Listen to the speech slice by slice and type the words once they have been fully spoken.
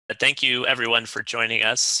Thank you everyone for joining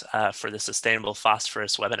us for the Sustainable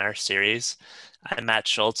Phosphorus webinar series. I'm Matt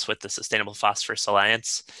Schultz with the Sustainable Phosphorus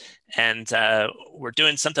Alliance, and we're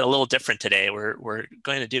doing something a little different today. We're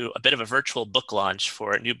going to do a bit of a virtual book launch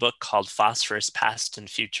for a new book called Phosphorus, Past and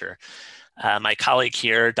Future. My colleague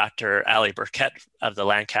here, Dr. Ali Burkett of the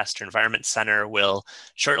Lancaster Environment Center, will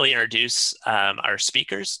shortly introduce our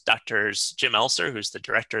speakers, Drs. Jim Elser, who's the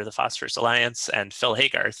director of the Phosphorus Alliance, and Phil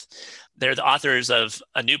Haygarth. They're the authors of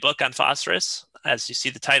a new book on phosphorus, as you see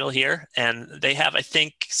the title here, and they have, I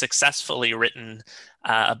think, successfully written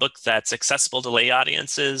a book that's accessible to lay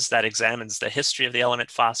audiences, that examines the history of the element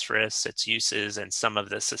phosphorus, its uses, and some of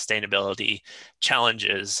the sustainability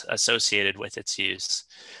challenges associated with its use.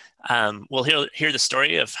 We'll hear the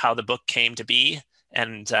story of how the book came to be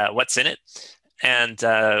and what's in it. And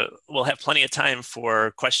we'll have plenty of time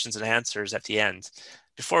for questions and answers at the end.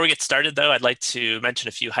 Before we get started, though, I'd like to mention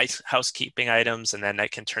a few housekeeping items, and then I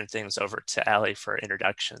can turn things over to Ali for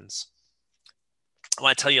introductions. I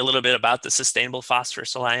want to tell you a little bit about the Sustainable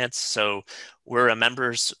Phosphorus Alliance. So we're a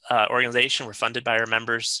members organization. We're funded by our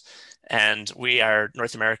members. And we are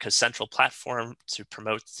North America's central platform to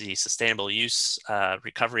promote the sustainable use,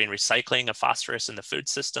 recovery, and recycling of phosphorus in the food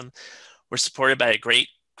system. We're supported by a great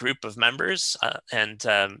group of members, and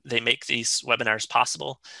they make these webinars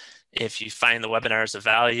possible. If you find the webinars of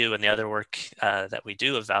value and the other work that we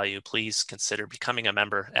do of value, please consider becoming a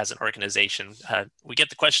member as an organization. We get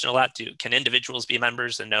the question a lot, can individuals be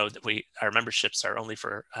members? And no, that our memberships are only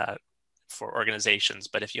for organizations.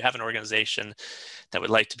 But if you have an organization that would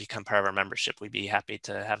like to become part of our membership, we'd be happy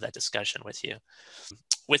to have that discussion with you.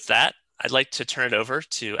 With that, I'd like to turn it over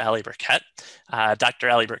to Ali Burkett.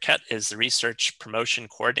 Dr. Ali Burkett is the Research Promotion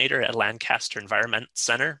Coordinator at Lancaster Environment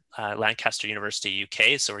Center, Lancaster University,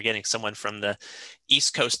 UK. So we're getting someone from the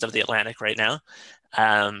east coast of the Atlantic right now.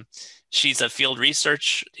 She's a field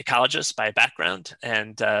research ecologist by background,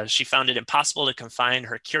 and she found it impossible to confine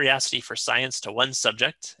her curiosity for science to one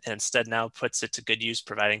subject, and instead now puts it to good use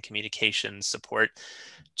providing communication support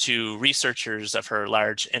to researchers of her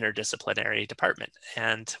large interdisciplinary department.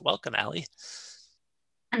 And welcome, Ali.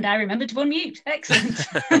 And I remembered to unmute.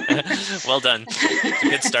 Excellent. Well done. It's a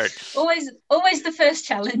good start. Always the first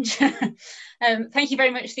challenge. Thank you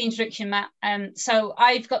very much for the introduction, Matt. So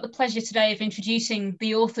I've got the pleasure today of introducing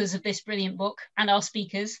the authors of this brilliant book and our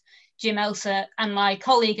speakers, Jim Elser and my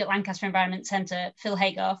colleague at Lancaster Environment Centre, Phil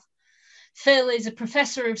Haygarth. Phil is a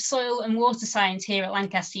professor of soil and water science here at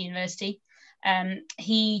Lancaster University.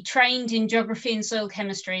 He trained in geography and soil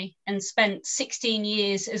chemistry and spent 16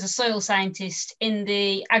 years as a soil scientist in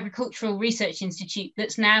the Agricultural Research Institute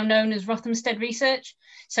that's now known as Rothamsted Research.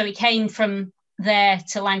 So he came from there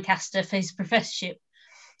to Lancaster for his professorship.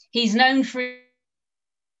 He's known for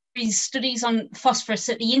his studies on phosphorus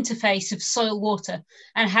at the interface of soil water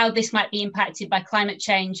and how this might be impacted by climate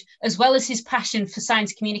change, as well as his passion for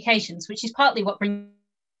science communications, which is partly what brings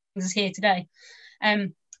us here today.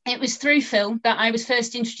 It was through Phil that I was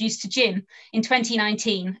first introduced to Jim in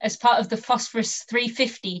 2019 as part of the Phosphorus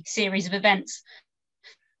 350 series of events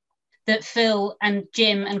that Phil and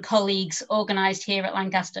Jim and colleagues organised here at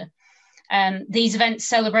Lancaster. These events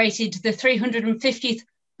celebrated the 350th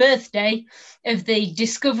birthday of the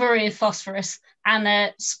discovery of phosphorus, and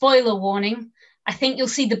a spoiler warning, I think you'll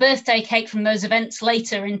see the birthday cake from those events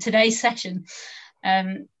later in today's session.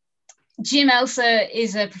 Jim Elser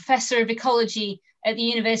is a professor of ecology at the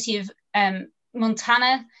University of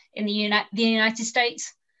Montana in the United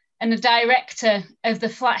States, and the director of the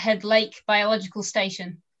Flathead Lake Biological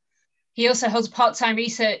Station. He also holds a part-time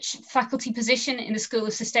research faculty position in the School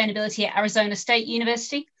of Sustainability at Arizona State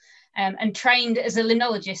University, and trained as a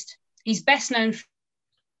limnologist. He's best known for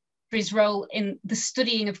his role in the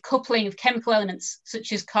studying of coupling of chemical elements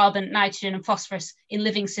such as carbon, nitrogen, and phosphorus in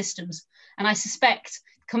living systems. And I suspect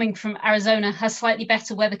coming from Arizona has slightly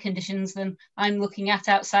better weather conditions than I'm looking at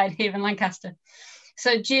outside here in Lancaster.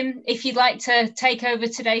 So Jim, if you'd like to take over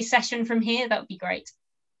today's session from here, that would be great.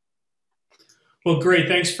 Well, great.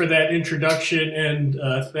 Thanks for that introduction, and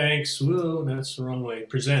thanks. Whoa, that's the wrong way.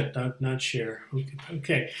 Present, not share.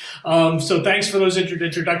 Okay. So thanks for those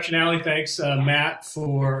introduction, Ali. Thanks, Matt,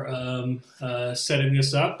 for setting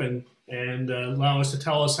this up and allow us to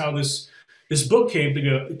tell us how this book came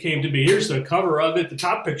to be. Here's the cover of it. The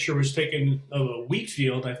top picture was taken of a wheat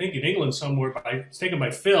field, I think in England somewhere. It's taken by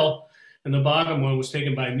Phil, and the bottom one was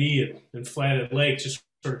taken by me in Flathead Lake, just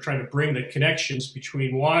sort of trying to bring the connections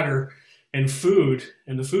between water and food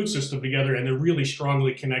and the food system together, and they're really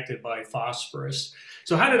strongly connected by phosphorus.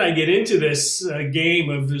 So how did I get into this game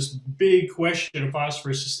of this big question of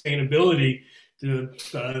phosphorus sustainability?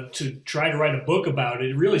 to try to write a book about it.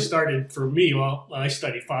 It really started for me. Well, I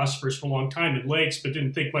studied phosphorus for a long time in lakes, but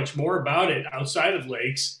didn't think much more about it outside of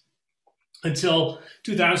lakes until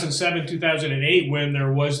 2007, 2008, when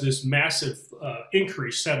there was this massive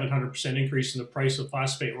increase, 700% increase in the price of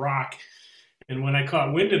phosphate rock. And when I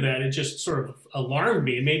caught wind of that, it just sort of alarmed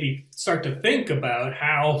me and made me start to think about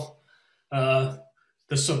how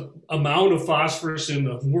the amount of phosphorus in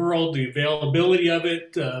the world, the availability of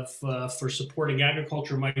it for supporting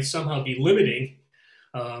agriculture might somehow be limiting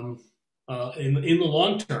in the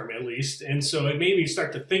long term, at least. And so it made me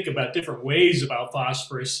start to think about different ways about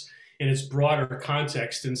phosphorus in its broader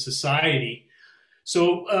context in society.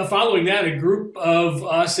 So following that, a group of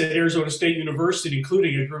us at Arizona State University,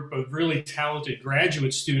 including a group of really talented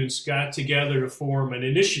graduate students, got together to form an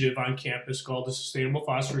initiative on campus called the Sustainable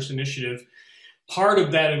Phosphorus Initiative. Part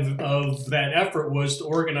of that effort was to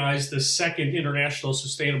organize the second International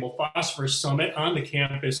Sustainable Phosphorus Summit on the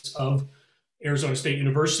campus of Arizona State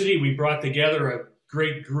University. We brought together a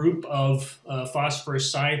great group of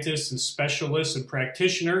phosphorus scientists and specialists and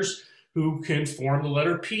practitioners who can form the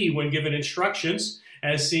letter P when given instructions,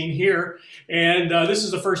 as seen here. And this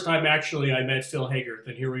is the first time actually I met Phil Haygarth,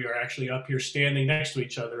 and here we are actually up here standing next to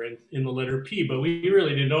each other in the letter P, but we really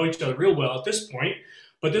didn't know each other real well at this point.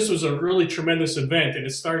 But this was a really tremendous event, and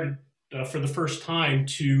it started for the first time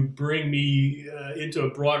to bring me into a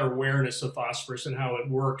broader awareness of phosphorus and how it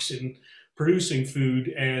works in producing food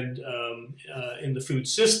and in the food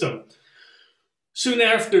system. Soon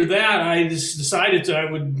after that, I just decided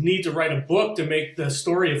I would need to write a book to make the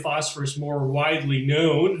story of phosphorus more widely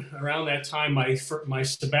known. Around that time, my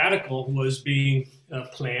sabbatical was being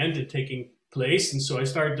planned and taking place, and so I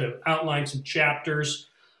started to outline some chapters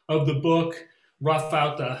of the book, rough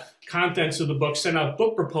out the contents of the book, sent out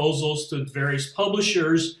book proposals to various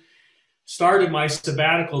publishers, started my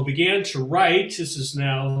sabbatical, began to write. This is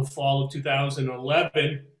now the fall of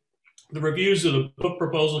 2011. The reviews of the book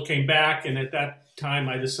proposal came back, and at that time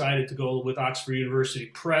I decided to go with Oxford University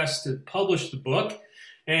Press to publish the book.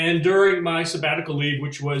 And during my sabbatical leave,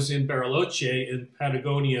 which was in Bariloche in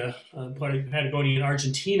Patagonia, in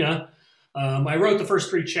Argentina, I wrote the first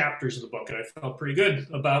 3 chapters of the book, and I felt pretty good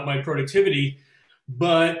about my productivity.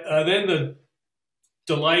 But then the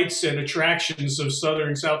delights and attractions of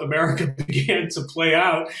Southern South America began to play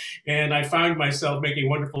out, and I found myself making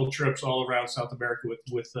wonderful trips all around South America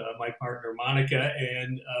with my partner Monica,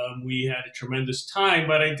 and we had a tremendous time.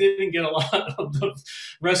 But I didn't get a lot of the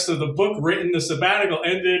rest of the book written. The sabbatical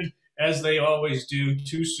ended, as they always do,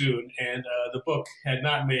 too soon, and the book had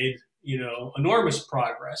not made enormous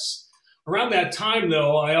progress. Around that time,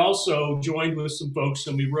 though, I also joined with some folks,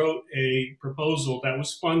 and we wrote a proposal that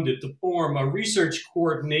was funded to form a research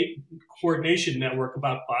coordination network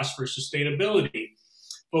about phosphorus sustainability,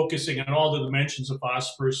 focusing on all the dimensions of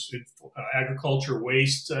phosphorus in agriculture,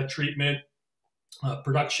 waste treatment,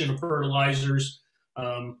 production of fertilizers,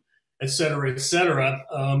 et cetera, et cetera.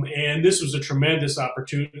 And this was a tremendous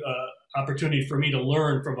opportunity for me to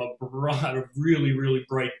learn from a lot of really, really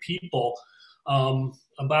bright people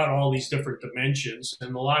about all these different dimensions.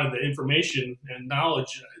 And a lot of the information and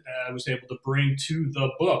knowledge that I was able to bring to the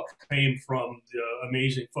book came from the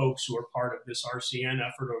amazing folks who are part of this RCN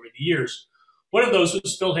effort over the years. One of those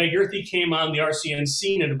was Phil Haygarth. He came on the RCN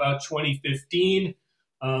scene in about 2015,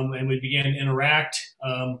 and we began to interact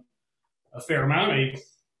a fair amount.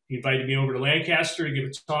 He invited me over to Lancaster to give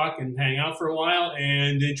a talk and hang out for a while.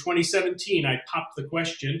 And in 2017, I popped the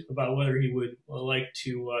question about whether he would like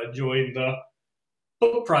to join the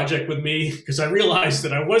book project with me, because I realized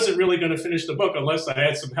that I wasn't really going to finish the book unless I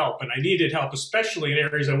had some help. And I needed help, especially in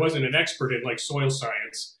areas I wasn't an expert in, like soil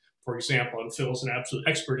science, for example. And Phil's an absolute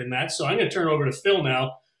expert in that. So I'm going to turn over to Phil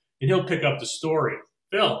now, and he'll pick up the story.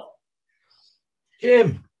 Phil.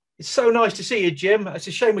 Jim, it's so nice to see you, Jim. It's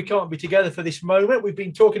a shame we can't be together for this moment. We've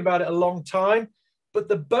been talking about it a long time. But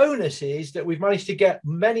the bonus is that we've managed to get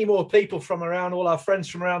many more people from around, all our friends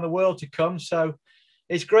from around the world to come. So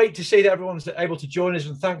it's great to see that everyone's able to join us,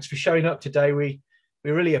 and thanks for showing up today. We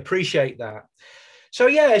really appreciate that. So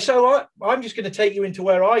I'm just going to take you into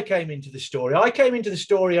where I came into the story. I came into the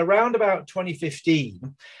story around about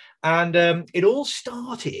 2015, and it all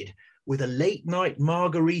started with a late night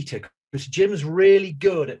margarita, because Jim's really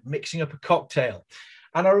good at mixing up a cocktail.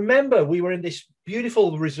 And I remember we were in this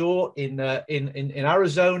beautiful resort in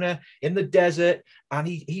Arizona, in the desert, and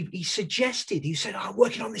he suggested, he said, I'm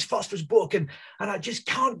working on this Phosphorus book, and I just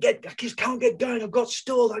can't get going. I've got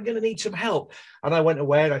stalled. I'm going to need some help. And I went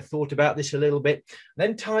away and I thought about this a little bit.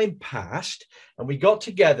 Then time passed, and we got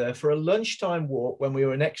together for a lunchtime walk when we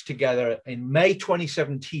were next together in May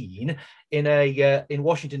 2017 in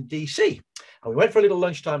Washington DC. And we went for a little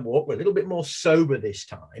lunchtime walk. We're a little bit more sober this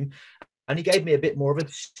time. And he gave me a bit more of a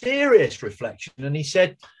serious reflection. And he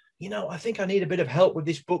said, I think I need a bit of help with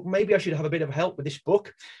this book. Maybe I should have a bit of help with this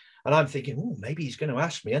book. And I'm thinking, maybe he's going to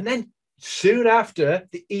ask me. And then soon after,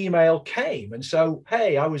 the email came. And so,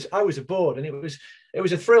 hey, I was aboard. And it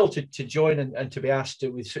was a thrill to join and to be asked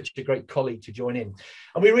with such a great colleague to join in.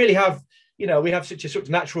 And we really have, we have such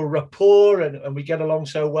a natural rapport, and we get along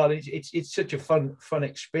so well. It's such a fun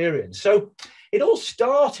experience. So it all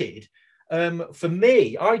started. For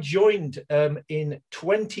me, I joined in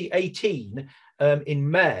 2018. In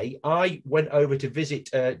May, I went over to visit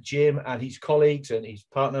Jim and his colleagues and his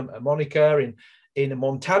partner Monica in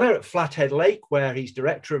Montana at Flathead Lake, where he's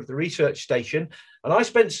director of the research station. And I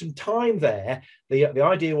spent some time there. The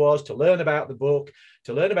idea was to learn about the book,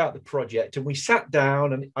 to learn about the project. And we sat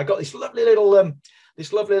down, and I got this lovely little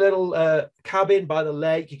cabin by the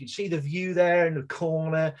lake. You can see the view there in the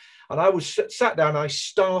corner. And I was sat down, and I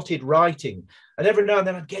started writing. And every now and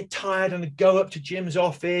then I'd get tired and I'd go up to Jim's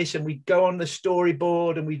office, and we'd go on the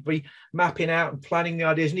storyboard, and we'd be mapping out and planning the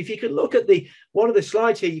ideas. And if you could look at one of the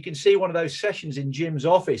slides here, you can see one of those sessions in Jim's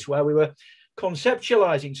office where we were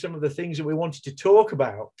conceptualizing some of the things that we wanted to talk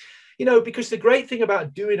about. Because the great thing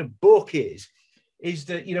about doing a book is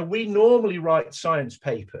that, we normally write science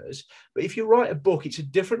papers, but if you write a book, it's a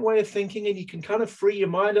different way of thinking, and you can kind of free your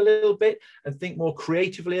mind a little bit and think more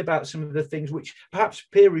creatively about some of the things which perhaps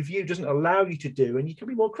peer review doesn't allow you to do, and you can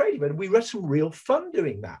be more creative. And we had some real fun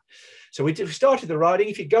doing that. So we started the writing.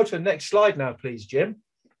 If you go to the next slide now, please, Jim.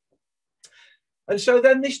 And so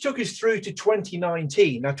then this took us through to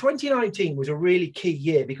 2019. Now, 2019 was a really key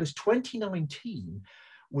year, because 2019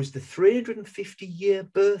 was the 350-year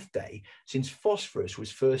birthday since phosphorus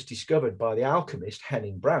was first discovered by the alchemist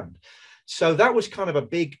Henning Brand. So that was kind of a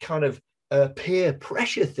big kind of peer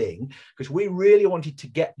pressure thing, because we really wanted to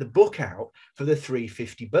get the book out for the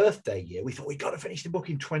 350 birthday year. We thought we got to finish the book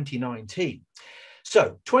in 2019.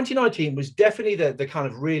 So 2019 was definitely the kind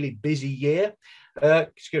of really busy year.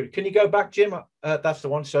 Excuse me, can you go back, Jim? That's the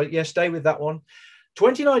one. So yeah, stay with that one.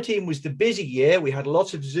 2019 was the busy year. We had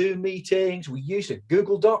lots of Zoom meetings. We used a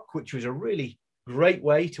Google Doc, which was a really great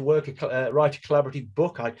way to write a collaborative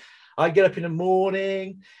book. I'd get up in the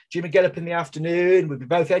morning, Jim would get up in the afternoon. We'd be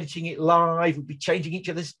both editing it live. We'd be changing each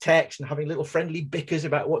other's text and having little friendly bickers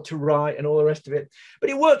about what to write and all the rest of it. But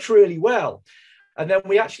it worked really well. And then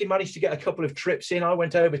we actually managed to get a couple of trips in. I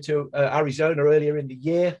went over to Arizona earlier in the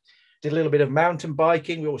year, did a little bit of mountain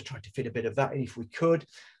biking. We always tried to fit a bit of that in if we could.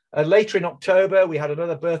 Later in October, we had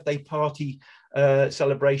another birthday party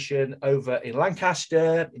celebration over in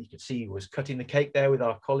Lancaster. And you can see he was cutting the cake there with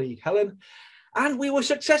our colleague Helen. And we were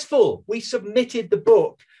successful. We submitted the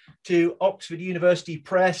book to Oxford University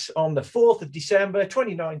Press on the 4th of December,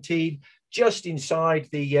 2019, just inside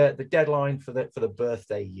the deadline for the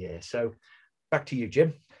birthday year. So back to you,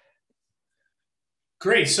 Jim.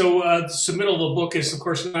 Great. So the submittal of the book is, of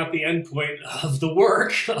course, not the end point of the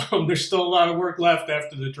work. There's still a lot of work left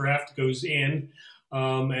after the draft goes in.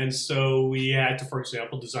 And so we had to, for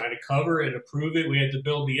example, design a cover and approve it. We had to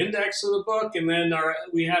build the index of the book. And then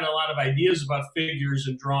we had a lot of ideas about figures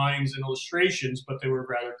and drawings and illustrations, but they were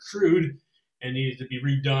rather crude and needed to be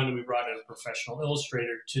redone. And we brought in a professional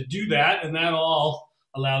illustrator to do that. And that all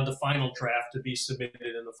allowed the final draft to be submitted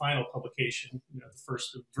in the final publication. The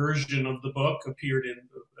first version of the book appeared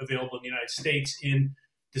available in the United States in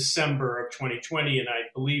December of 2020, and I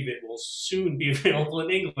believe it will soon be available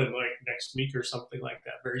in England, like next week or something like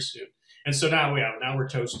that, very soon. And so now we're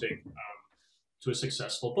toasting to a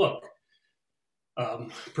successful book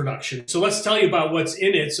production. So let's tell you about what's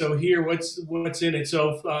in it. So here, what's in it.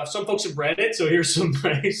 So some folks have read it. So here's some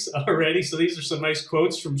nice already. So these are some nice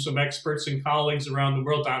quotes from some experts and colleagues around the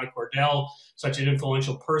world. Donna Cordell, such an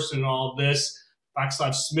influential person in all of this.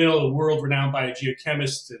 Václav Smil, a world-renowned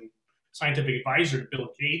biogeochemist and scientific advisor to Bill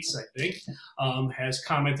Gates, I think, has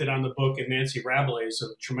commented on the book. And Nancy Rabelais, a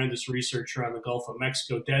tremendous researcher on the Gulf of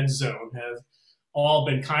Mexico dead zone, have all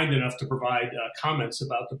been kind enough to provide comments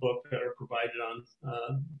about the book that are provided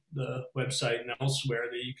on the website and elsewhere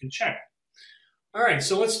that you can check. All right,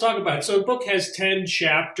 so let's talk about it. So the book has 10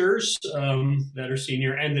 chapters that are seen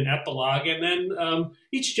here and an epilogue. And then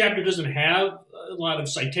each chapter doesn't have a lot of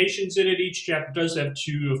citations in it. Each chapter does have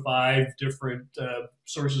 2 to 5 different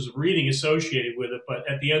sources of reading associated with it, but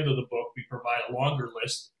at the end of the book, we provide a longer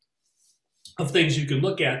list of things you can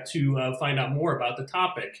look at to find out more about the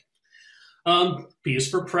topic. P is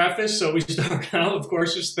for preface. So we start out, of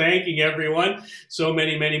course, just thanking everyone. So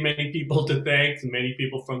many people to thank. Many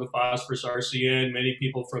people from the Phosphorus RCN, many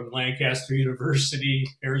people from Lancaster University,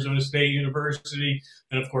 Arizona State University,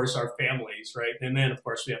 and of course our families, right? And then, of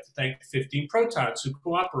course, we have to thank the 15 protons who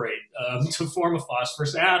cooperate to form a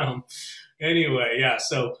phosphorus atom. Anyway, yeah,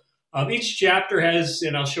 so each chapter has,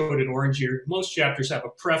 and I'll show it in orange here, most chapters have a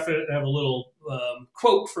preface, have a little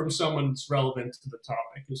quote from someone that's relevant to the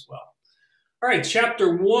topic as well. All right,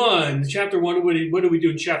 chapter one. Chapter one, what do we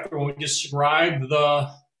do in chapter one? We describe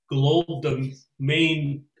the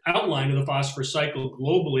main outline of the phosphorus cycle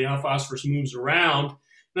globally, how phosphorus moves around.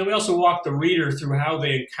 And then we also walk the reader through how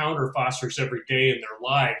they encounter phosphorus every day in their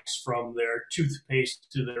lives, from their toothpaste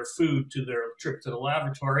to their food to their trip to the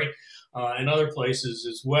laboratory and other places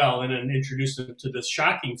as well, and then introduce them to this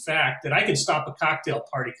shocking fact that I can stop a cocktail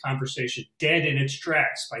party conversation dead in its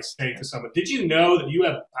tracks by saying to someone, did you know that you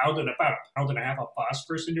have about a pound and a half of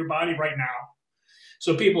phosphorus in your body right now?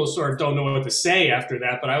 So people sort of don't know what to say after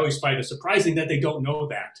that, but I always find it surprising that they don't know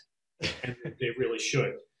that, and they really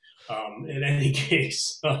should. In any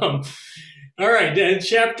case. All right, then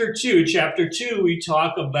chapter two. Chapter two, we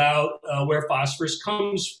talk about where phosphorus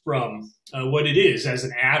comes from, what it is as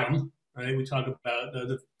an atom. Right? We talk about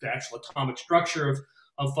the actual atomic structure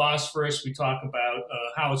of phosphorus. We talk about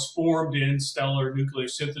how it's formed in stellar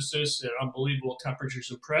nucleosynthesis at unbelievable temperatures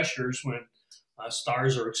and pressures when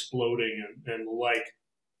stars are exploding and the like.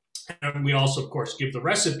 And we also, of course, give the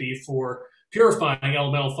recipe for purifying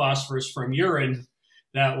elemental phosphorus from urine.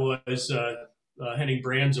 That was Henning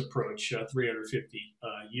Brand's approach 350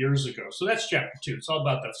 years ago. So that's chapter two. It's all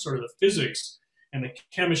about the sort of the physics and the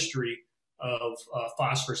chemistry of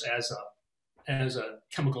phosphorus as a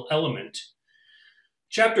chemical element.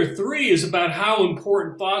 Chapter three is about how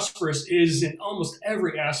important phosphorus is in almost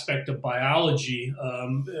every aspect of biology.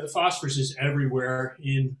 Phosphorus is everywhere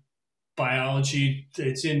in biology.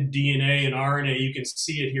 It's in DNA and RNA. You can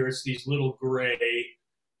see it here. It's these little gray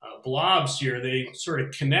blobs here. They sort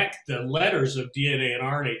of connect the letters of DNA and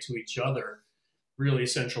RNA to each other. Really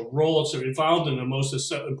essential role. So involved in the most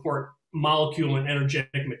important molecule in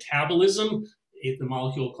energetic metabolism, the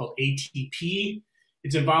molecule called ATP.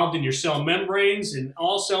 It's involved in your cell membranes, in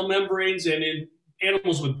all cell membranes, and in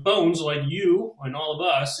animals with bones like you and all of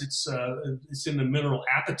us, it's in the mineral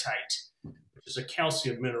apatite, which is a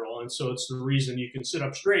calcium mineral. And so it's the reason you can sit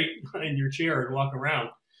up straight in your chair and walk around.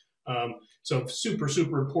 So super,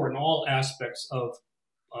 super important, all aspects of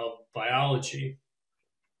biology.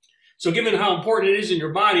 So given how important it is in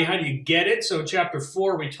your body, how do you get it? So in chapter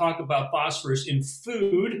 4, we talk about phosphorus in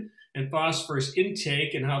food and phosphorus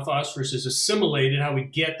intake and how phosphorus is assimilated, how we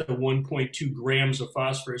get the 1.2 grams of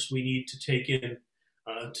phosphorus we need to take in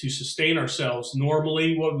to sustain ourselves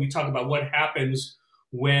normally. We talk about what happens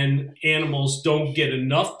when animals don't get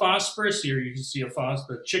enough phosphorus. Here you can see a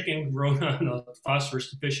chicken grown on a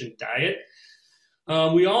phosphorus-deficient diet.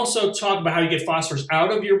 We also talk about how you get phosphorus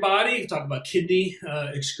out of your body. We talk about kidney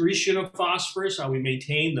excretion of phosphorus, how we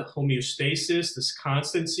maintain the homeostasis, this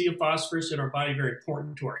constancy of phosphorus in our body, very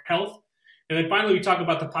important to our health. And then finally, we talk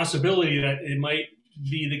about the possibility that it might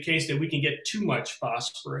be the case that we can get too much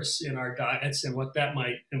phosphorus in our diets and what that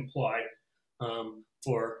might imply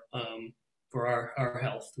for our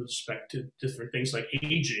health with respect to different things like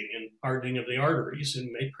aging and hardening of the arteries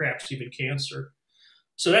and perhaps even cancer.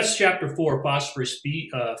 So that's chapter 4, phosphorus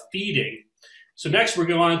feeding. So next we're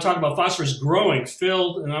going to talk about phosphorus growing,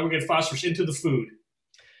 Phil, and I'm going to get phosphorus into the food.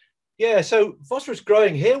 Yeah, so phosphorus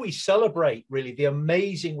growing, here we celebrate really the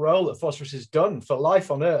amazing role that phosphorus has done for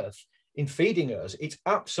life on Earth in feeding us. It's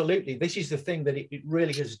absolutely, this is the thing that it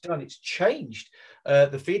really has done. It's changed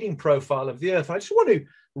the feeding profile of the Earth. I just want to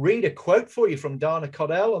read a quote for you from Dana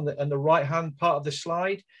Codell on the right-hand part of the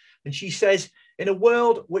slide. And she says, in a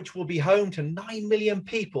world which will be home to 9 million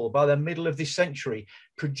people by the middle of this century,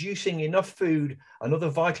 producing enough food and other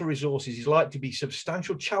vital resources is likely to be a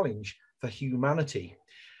substantial challenge for humanity.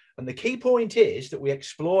 And the key point is that we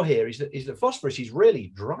explore here is that phosphorus is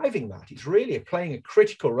really driving that. It's really playing a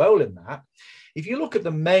critical role in that. If you look at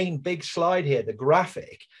the main big slide here, the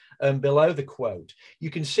graphic, below the quote,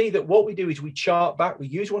 you can see that what we do is we chart back. We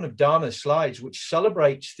use one of Dana's slides, which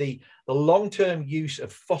celebrates the long-term use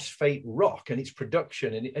of phosphate rock and its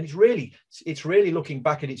production. And it's really looking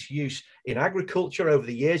back at its use in agriculture over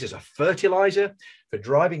the years as a fertilizer for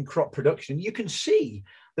driving crop production. You can see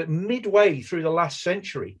that midway through the last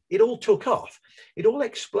century, it all took off. It all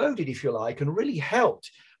exploded, if you like, and really helped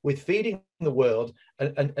with feeding the world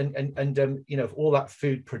and you know, all that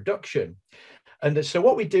food production. And so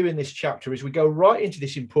what we do in this chapter is we go right into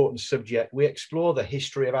this important subject. We explore the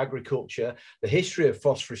history of agriculture, the history of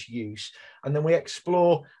phosphorus use, and then we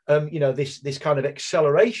explore, you know, this kind of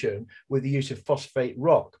acceleration with the use of phosphate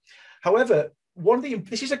rock. However,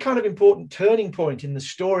 this is a kind of important turning point in the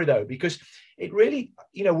story, though, because it really,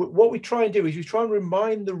 you know, what we try and do is we try and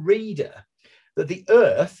remind the reader that the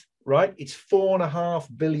Earth, right, it's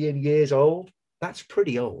 4.5 billion years old. That's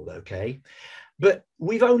pretty old, okay? But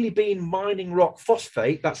we've only been mining rock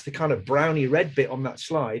phosphate, that's the kind of browny red bit on that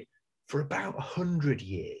slide, for about 100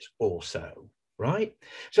 years or so, right?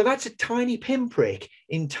 So that's a tiny pinprick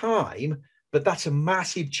in time, but that's a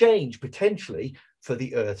massive change potentially for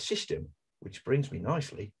the Earth system, which brings me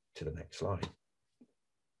nicely to the next slide.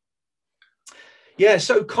 Yeah,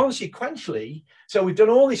 so consequently, so we've done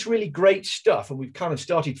all this really great stuff and we've kind of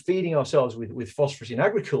started feeding ourselves with phosphorus in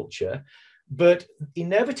agriculture. But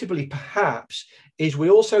inevitably, perhaps, is we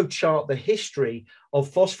also chart the history of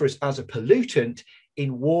phosphorus as a pollutant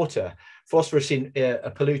in water, phosphorus in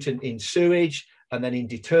a pollutant in sewage, and then in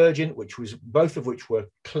detergent, both of which were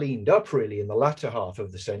cleaned up really in the latter half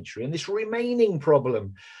of the century. And this remaining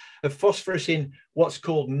problem of phosphorus in what's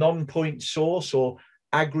called non-point source or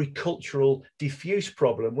agricultural diffuse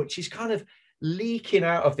problem, which is kind of leaking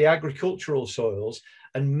out of the agricultural soils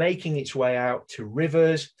and making its way out to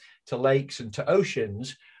rivers, to lakes and to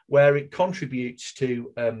oceans, where it contributes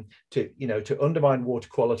to undermine water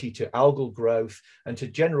quality, to algal growth, and to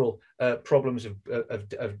general problems of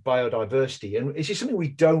biodiversity. And this is something we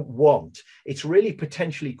don't want. It's really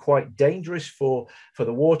potentially quite dangerous for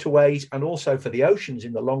the waterways and also for the oceans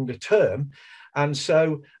in the longer term. And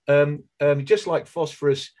so, just like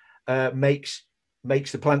phosphorus makes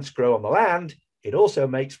the plants grow on the land, it also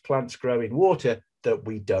makes plants grow in water that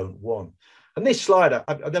we don't want. And this slide,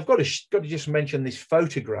 I've got to just mention this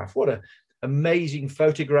photograph. What an amazing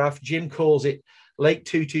photograph. Jim calls it Lake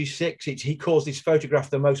 226. He calls this photograph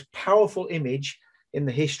the most powerful image in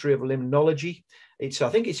the history of limnology. I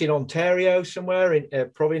think it's in Ontario, somewhere in a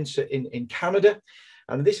province in Canada.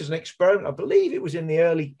 And this is an experiment, I believe it was in the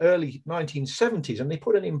early 1970s, and they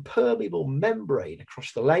put an impermeable membrane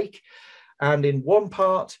across the lake. And in one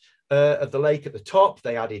part of the lake at the top,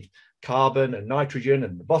 they added carbon and nitrogen,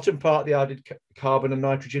 and the bottom part they added carbon and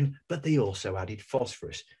nitrogen, but they also added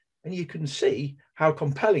phosphorus. And you can see how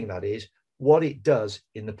compelling that is, what it does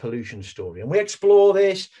in the pollution story. And we explore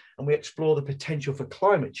this, and we explore the potential for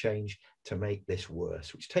climate change to make this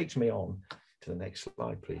worse, which takes me on to the next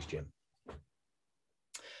slide, please, Jim.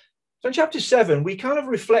 So in chapter 7, we kind of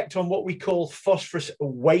reflect on what we call phosphorus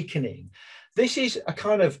awakening. This is a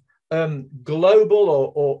kind of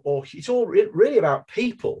global or it's all really about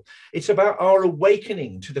people. It's about our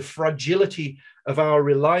awakening to the fragility of our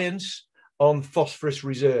reliance on phosphorus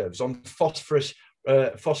reserves, on phosphorus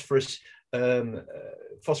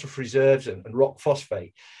reserves and rock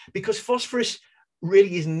phosphate, because phosphorus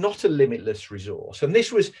really is not a limitless resource. And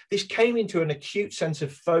this came into an acute sense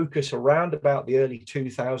of focus around about the early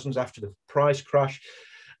 2000s after the price crash.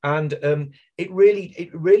 And it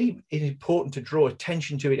really is important to draw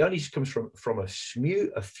attention to. It only comes from a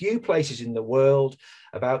few places in the world.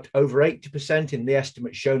 About over 80% in the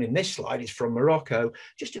estimate shown in this slide is from Morocco,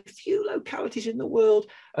 just a few localities in the world.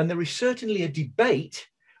 And there is certainly a debate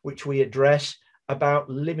which we address about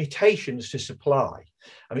limitations to supply.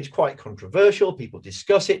 I mean, it's quite controversial, people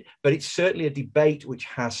discuss it, but it's certainly a debate which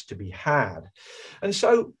has to be had. And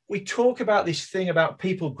so we talk about this thing about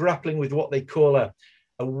people grappling with what they call a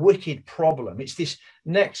wicked problem. It's this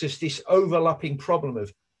nexus, this overlapping problem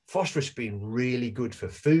of phosphorus being really good for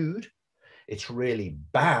food, it's really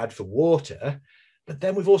bad for water, but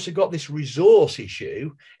then we've also got this resource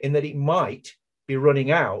issue in that it might be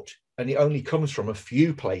running out and it only comes from a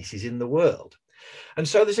few places in the world. And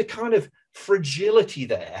so there's a kind of fragility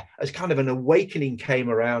there as kind of an awakening came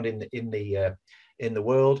around in the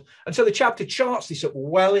world. And so the chapter charts this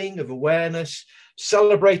upwelling of awareness,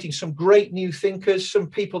 celebrating some great new thinkers, some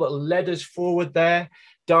people that led us forward there,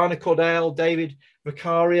 Dana Cordell, David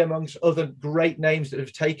Vicari, amongst other great names that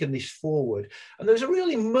have taken this forward. And there's a real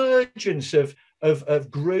emergence of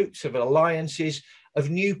groups, of alliances, of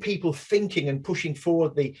new people thinking and pushing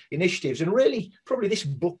forward the initiatives. And really, probably this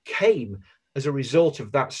book came as a result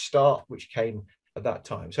of that start, which came at that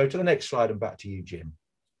time. So to the next slide and back to you, Jim.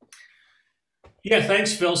 Yeah,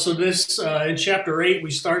 thanks, Phil. So this, in chapter 8,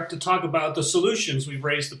 we start to talk about the solutions. We've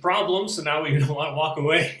raised the problems, so now we don't want to walk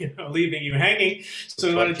away, leaving you hanging. So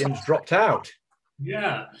we want to Jim's dropped out.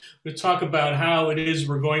 Yeah, we talk about how it is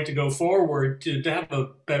we're going to go forward to have a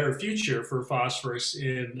better future for phosphorus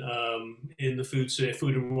in the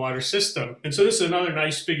food and water system. And so this is another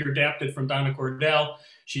nice figure adapted from Donna Cordell.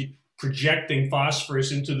 She projecting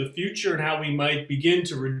phosphorus into the future and how we might begin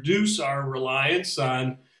to reduce our reliance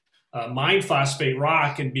on mined phosphate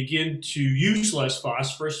rock and begin to use less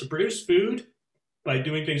phosphorus to produce food by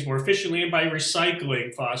doing things more efficiently and by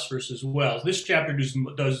recycling phosphorus as well. This chapter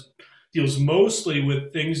deals mostly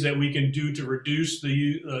with things that we can do to reduce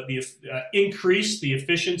increase the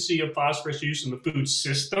efficiency of phosphorus use in the food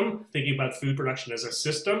system, thinking about food production as a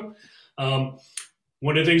system.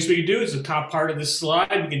 One of the things we can do is the top part of this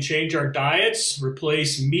slide. We can change our diets,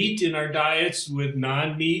 replace meat in our diets with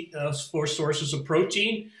non-meat sources of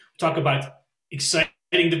protein. We talk about exciting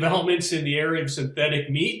developments in the area of synthetic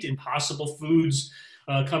meat, impossible foods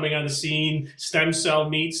coming on the scene, stem cell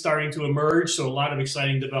meat starting to emerge. So a lot of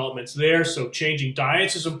exciting developments there. So changing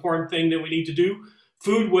diets is an important thing that we need to do.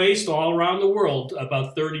 Food waste all around the world,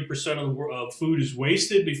 about 30% of food is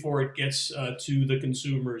wasted before it gets to the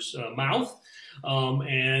consumer's mouth.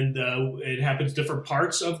 It happens different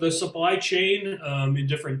parts of the supply chain in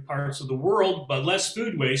different parts of the world, but less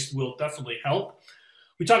food waste will definitely help.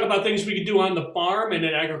 We talk about things we can do on the farm and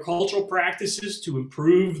in agricultural practices to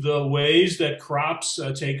improve the ways that crops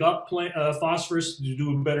take up phosphorus, to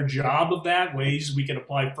do a better job of that, ways we can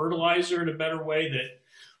apply fertilizer in a better way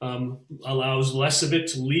that allows less of it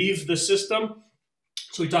to leave the system.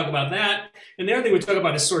 So we talk about that. And the other thing we talk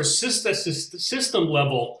about is sort of system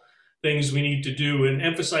level things we need to do and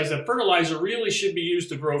emphasize that fertilizer really should be used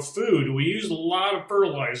to grow food. We use a lot of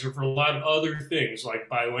fertilizer for a lot of other things like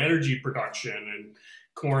bioenergy production and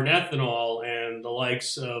corn ethanol and the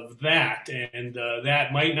likes of that. And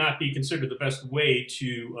that might not be considered the best way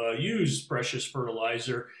to use precious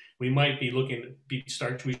fertilizer. We might be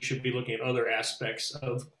we should be looking at other aspects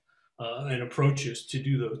of and approaches to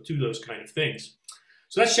do those kind of things.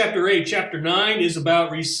 So that's chapter 8. Chapter 9 is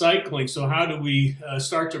about recycling. So how do we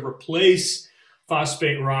start to replace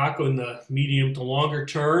phosphate rock in the medium to longer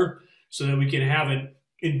term so that we can have an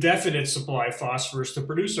indefinite supply of phosphorus to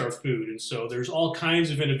produce our food? And so there's all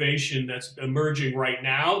kinds of innovation that's emerging right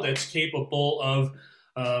now that's capable of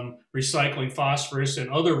recycling phosphorus and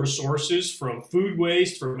other resources from food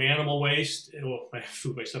waste, from animal waste,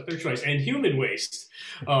 food waste up there twice, and human waste.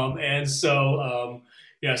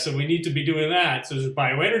 So we need to be doing that. So there's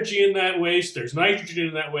bioenergy in that waste, there's nitrogen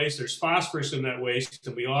in that waste, there's phosphorus in that waste,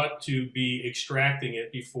 and we ought to be extracting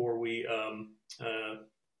it before we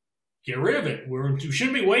get rid of it. We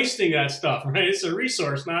shouldn't be wasting that stuff, right? It's a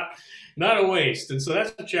resource, not a waste. And so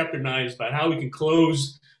that's what chapter 9 is about, how we can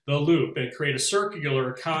close the loop and create a circular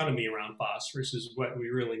economy around phosphorus is what we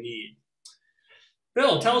really need.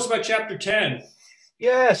 Phil, tell us about chapter 10.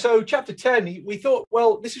 Yeah, so chapter 10, we thought,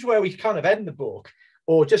 well, this is where we kind of end the book,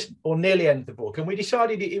 or nearly end the book. And we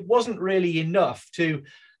decided it wasn't really enough to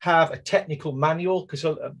have a technical manual, because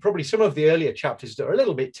probably some of the earlier chapters that are a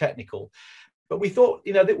little bit technical. But we thought,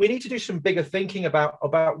 that we need to do some bigger thinking about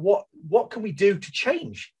what can we do to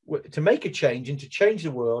change, to make a change and to change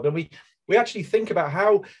the world. And we actually think about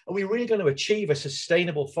how are we really going to achieve a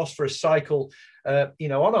sustainable phosphorus cycle,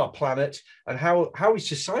 on our planet, and how is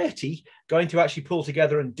society going to actually pull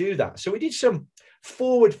together and do that? So we did some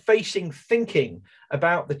forward-facing thinking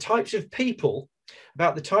about the types of people,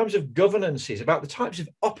 about the types of governances, about the types of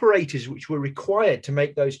operators which were required to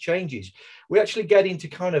make those changes. We actually get into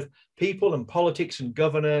kind of people and politics and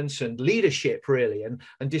governance and leadership, really, and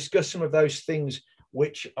discuss some of those things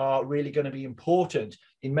which are really going to be important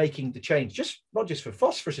in making the change, not just for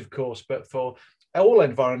phosphorus, of course, but for all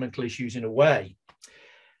environmental issues in a way.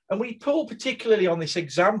 And we pull particularly on this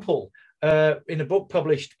example in a book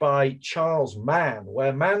published by Charles Mann,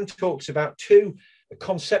 where Mann talks about two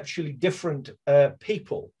conceptually different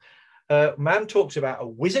people. Mann talks about a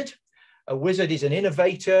wizard. A wizard is an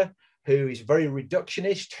innovator who is very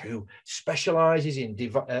reductionist, who specializes in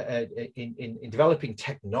developing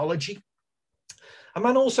technology. And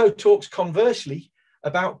Mann also talks conversely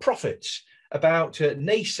about prophets, about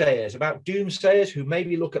naysayers, about doomsayers who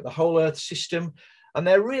maybe look at the whole Earth system. And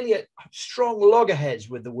they're really at strong loggerheads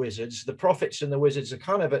with the wizards. The prophets and the wizards are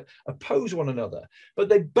kind of oppose one another, but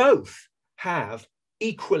they both have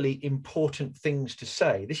equally important things to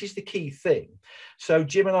say. This is the key thing. So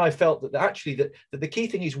Jim and I felt that actually that the key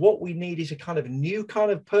thing is what we need is a kind of new kind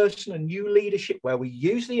of person, a new leadership where we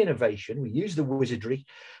use the innovation, we use the wizardry,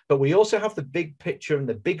 but we also have the big picture and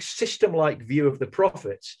the big system-like view of the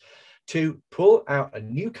prophets to pull out a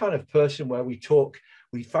new kind of person where we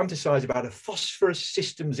fantasize about a phosphorus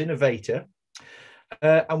systems innovator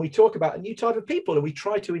And we talk about a new type of people, and we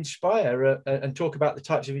try to inspire and talk about the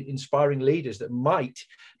types of inspiring leaders that might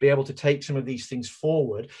be able to take some of these things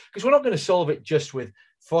forward, because we're not going to solve it just with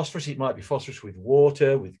phosphorus. It might be phosphorus with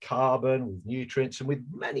water, with carbon, with nutrients, and with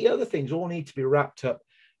many other things, all need to be wrapped up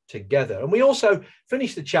together. And we also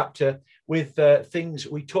finish the chapter with things.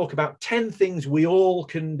 We talk about 10 things we all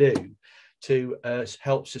can do to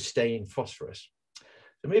help sustain phosphorus.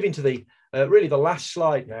 So moving to the really the last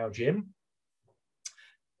slide now, Jim.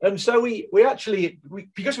 And so we actually,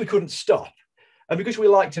 because we couldn't stop, and because we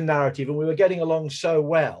liked a narrative and we were getting along so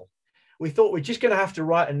well, we thought we're just going to have to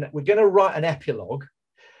write, and we're going to write an epilogue,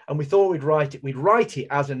 and we thought we'd write it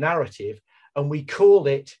as a narrative, and we called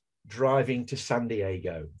it Driving to San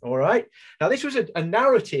Diego. All right. Now, this was a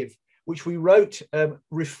narrative which we wrote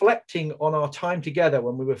reflecting on our time together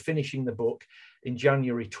when we were finishing the book in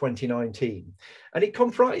January 2019. And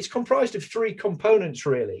it's comprised of 3 components,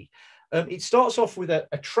 really. It starts off with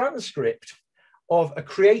a transcript of a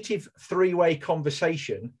creative 3-way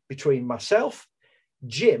conversation between myself,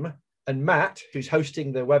 Jim, and Matt, who's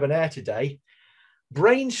hosting the webinar today,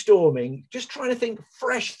 brainstorming, just trying to think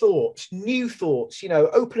fresh thoughts, new thoughts,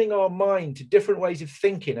 opening our mind to different ways of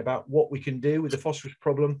thinking about what we can do with the phosphorus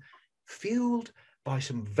problem, fueled by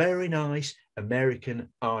some very nice American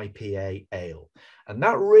IPA ale. And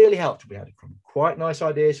that really helped. We had some quite nice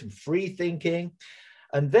ideas, some free thinking.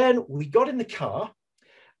 And then we got in the car,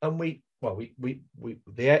 and the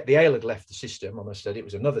ale had left the system. I must say, it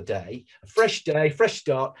was another day, a fresh day, fresh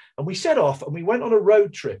start. And we set off and we went on a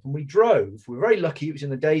road trip, and we drove. We were very lucky. It was in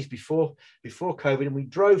the days before COVID. And we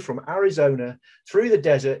drove from Arizona through the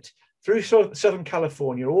desert, through Southern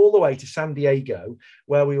California, all the way to San Diego,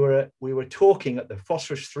 where we were talking at the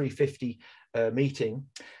Phosphorus 350 meeting.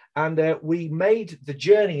 And we made the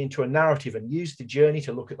journey into a narrative and used the journey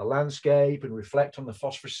to look at the landscape and reflect on the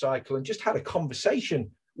phosphorus cycle, and just had a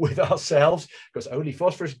conversation with ourselves, because only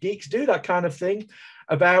phosphorus geeks do that kind of thing,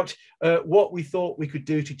 about what we thought we could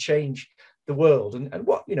do to change the world, and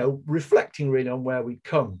what, reflecting really on where we'd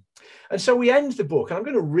come. And so we end the book, and I'm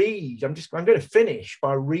going to finish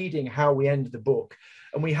by reading how we end the book.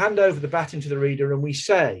 And we hand over the baton to the reader, and we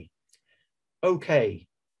say, okay,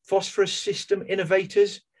 phosphorus system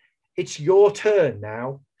innovators, it's your turn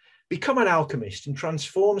now. Become an alchemist and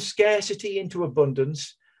transform scarcity into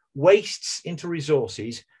abundance, wastes into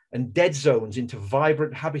resources, and dead zones into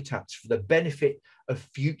vibrant habitats for the benefit of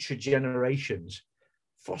future generations.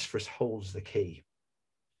 Phosphorus holds the key.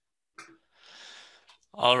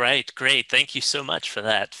 All right, great. Thank you so much for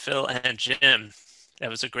that, Phil and Jim. That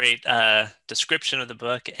was a great description of the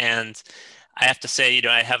book. And I have to say,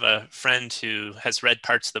 I have a friend who has read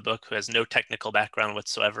parts of the book who has no technical background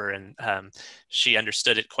whatsoever, and she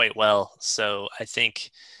understood it quite well. So I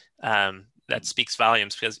think that speaks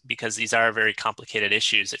volumes, because these are very complicated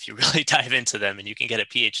issues if you really dive into them, and you can get a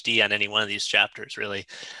PhD on any one of these chapters, really.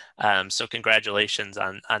 So congratulations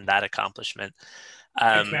on that accomplishment.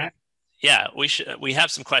 Thanks, Matt. Yeah, we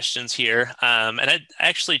have some questions here, and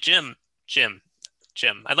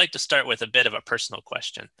Jim, I'd like to start with a bit of a personal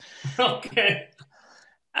question. Okay.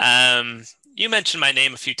 You mentioned my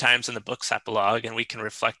name a few times in the book's epilogue, and we can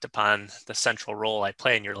reflect upon the central role I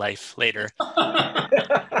play in your life later.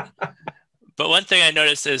 But one thing I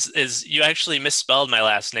noticed is you actually misspelled my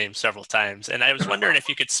last name several times, and I was wondering if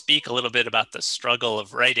you could speak a little bit about the struggle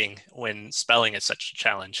of writing when spelling is such a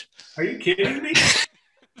challenge. Are you kidding me?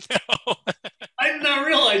 No. I did not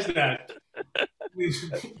realize that.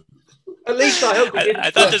 At least I hope I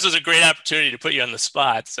thought this was a great opportunity to put you on the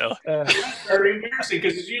spot. So very embarrassing,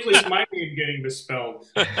 because it's usually my name getting misspelled.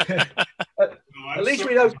 At least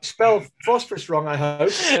we don't spell phosphorus wrong, I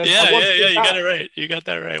hope. Yeah, you got it right. You got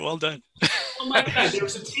that right. Well done. Oh my God, there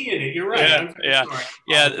was a T in it. You're right. Yeah.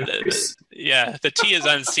 The T is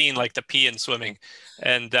unseen, like the P in swimming.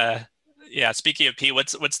 And speaking of P,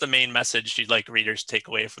 what's the main message you'd like readers to take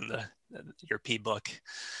away from your P book?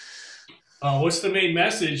 What's the main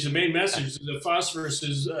message? The main message is that phosphorus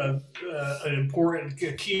is an important,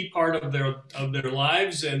 key part of their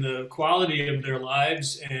lives, and the quality of their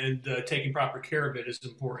lives, and taking proper care of it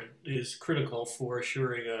is critical for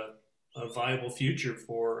assuring a viable future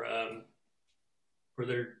for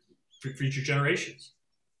their future generations.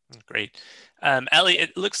 Great. Ellie,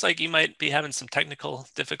 it looks like you might be having some technical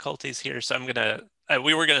difficulties here, so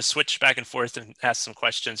we were gonna switch back and forth and ask some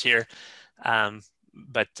questions here.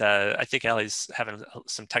 But I think Ellie's having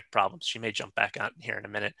some tech problems. She may jump back out here in a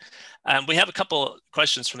minute. We have a couple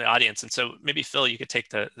questions from the audience, and so maybe Phil, you could take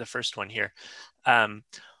the first one here.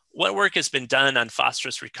 What work has been done on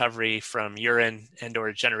phosphorus recovery from urine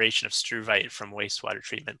and/or generation of struvite from wastewater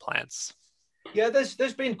treatment plants? Yeah,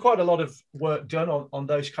 there's been quite a lot of work done on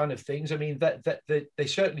those kind of things. I mean, that they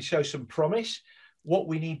certainly show some promise. What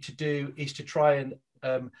we need to do is to try and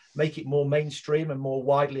make it more mainstream and more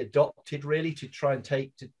widely adopted, really, to try and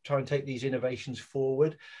take these innovations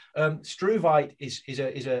forward. Struvite is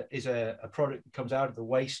a product that comes out of the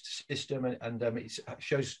waste system, and it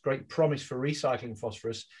shows great promise for recycling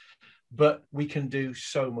phosphorus, but we can do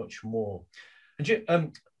so much more.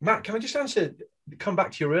 And Matt, can I just come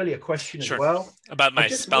back to your earlier question Sure. as well about my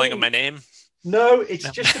spelling of my name? No, it's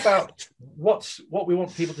just about what we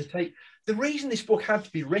want people to take. The reason this book had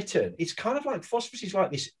to be written, it's kind of like phosphorus is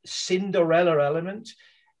like this Cinderella element.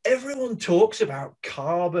 Everyone talks about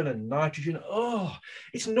carbon and nitrogen. Oh,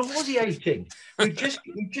 it's nauseating. We've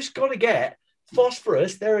just got to get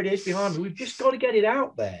phosphorus. There it is behind me. We've just got to get it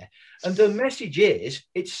out there. And the message is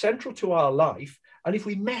it's central to our life. And if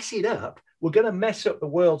we mess it up, we're going to mess up the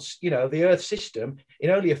world's, the Earth system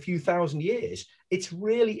in only a few thousand years. It's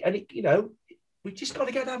really, we've just got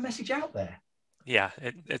to get that message out there. Yeah,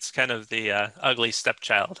 it's kind of the ugly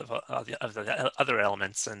stepchild of the other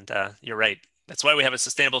elements, and you're right. That's why we have a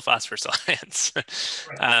Sustainable Phosphorus Alliance.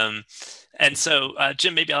 Right. And so,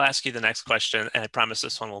 Jim, maybe I'll ask you the next question, and I promise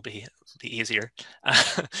this one will be easier.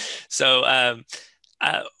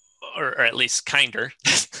 Or at least kinder.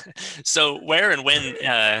 So, where and when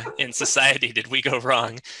in society did we go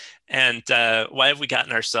wrong? And why have we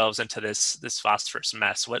gotten ourselves into this phosphorus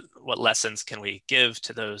mess? What lessons can we give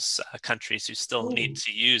to those countries who still need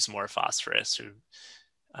to use more phosphorus?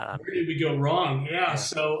 Where did we go wrong? Yeah.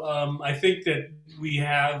 So I think that we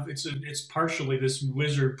have it's partially this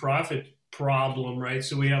wizard prophet problem, right?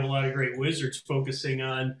 So we have a lot of great wizards focusing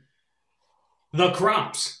on the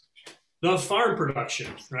crops, the farm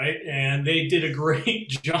production, right? And they did a great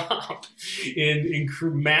job in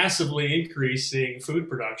massively increasing food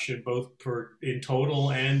production, both in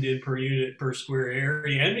total and in per unit per square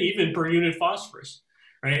area, and even per unit phosphorus,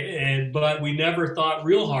 right? But we never thought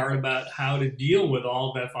real hard about how to deal with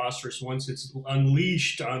all of that phosphorus once it's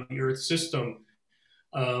unleashed on the Earth system.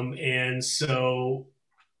 And so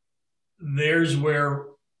there's where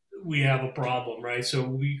we have a problem, right? So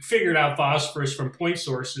we figured out phosphorus from point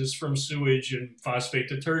sources, from sewage and phosphate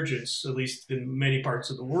detergents, at least in many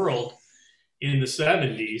parts of the world, in the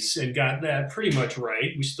 70s, and got that pretty much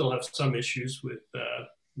right. We still have some issues with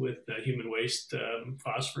human waste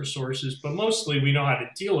phosphorus sources, but mostly we know how to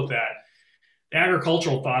deal with that. The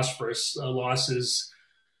agricultural phosphorus losses,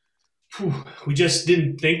 we just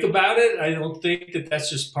didn't think about it. I don't think that that's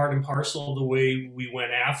just part and parcel of the way we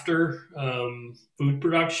went after food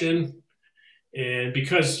production. And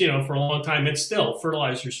because, for a long time, it's still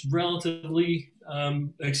fertilizer's relatively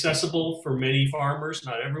accessible for many farmers,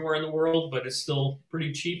 not everywhere in the world, but it's still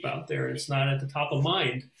pretty cheap out there. It's not at the top of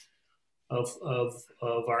mind of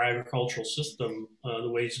our agricultural system, the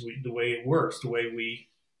way it works, the way we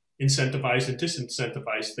incentivize and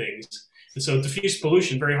disincentivize things. And so diffuse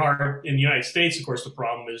pollution, very hard in the United States. Of course, the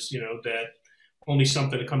problem is, that only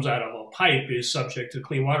something that comes out of a pipe is subject to the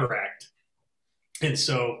Clean Water Act. And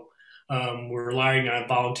so we're relying on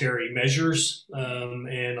voluntary measures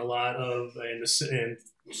and a lot of and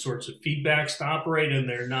sorts of feedbacks to operate, and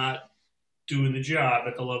they're not doing the job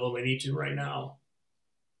at the level they need to right now.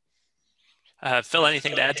 Phil,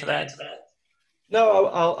 anything to add to that?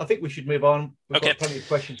 No, I think we should move on. We've got plenty of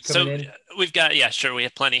questions coming in. We've got, we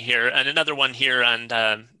have plenty here. And another one here on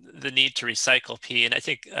the need to recycle P. And I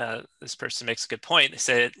think this person makes a good point. They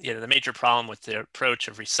said, the major problem with the approach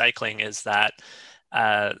of recycling is that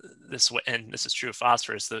this is true of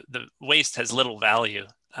phosphorus, the waste has little value.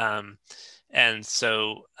 And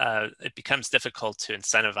so it becomes difficult to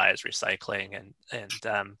incentivize recycling and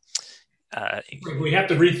we have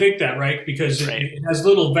to rethink that, right? Because it has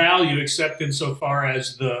little value except insofar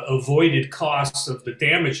as the avoided costs of the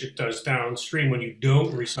damage it does downstream when you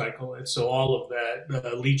don't recycle it. So all of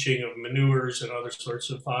that leaching of manures and other sorts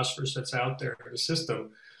of phosphorus that's out there in the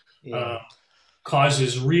system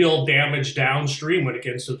causes real damage downstream when it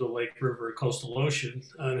gets to the lake, river, coastal ocean,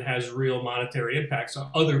 and has real monetary impacts on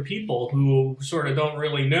other people who sort of don't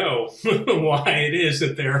really know why it is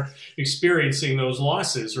that they're experiencing those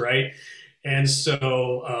losses, right? And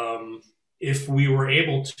so if we were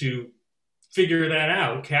able to figure that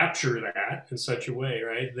out, capture that in such a way,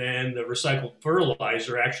 right, then the recycled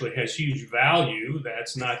fertilizer actually has huge value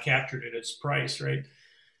that's not captured in its price, right?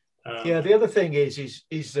 The other thing is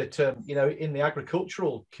that, in the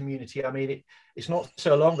agricultural community, I mean, it's not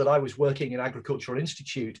so long that I was working in Agricultural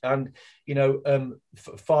Institute and,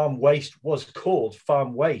 farm waste was called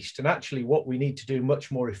farm waste. And actually what we need to do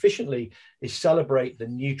much more efficiently is celebrate the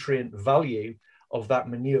nutrient value of that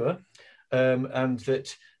manure and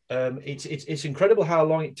that it's incredible how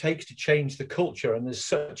long it takes to change the culture, and there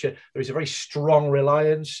is a very strong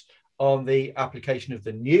reliance on the application of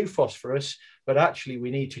the new phosphorus, but actually we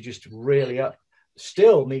need to just really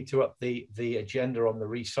still need to up the agenda on the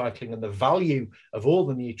recycling and the value of all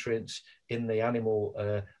the nutrients in the animal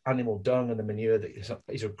dung and the manure. That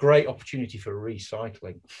is a great opportunity for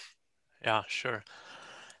recycling. Yeah, sure.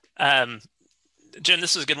 Jim,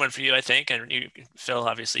 this is a good one for you, I think, and you, Phil,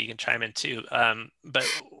 obviously you can chime in too. But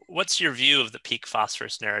what's your view of the peak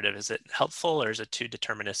phosphorus narrative? Is it helpful or is it too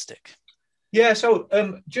deterministic? Yeah, so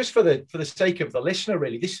just for the sake of the listener,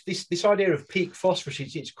 really, this idea of peak phosphorus,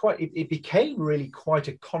 it became really quite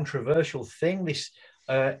a controversial thing.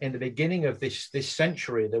 In the beginning of this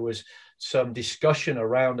century, there was some discussion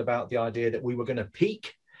around about the idea that we were going to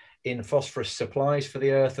peak in phosphorus supplies for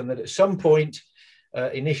the Earth, and that at some point,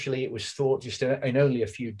 initially it was thought just in only a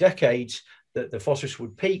few decades that the phosphorus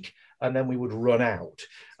would peak and then we would run out.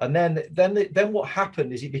 And then what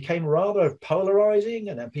happened is it became rather polarizing,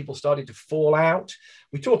 and then people started to fall out.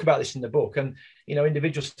 We talk about this in the book, and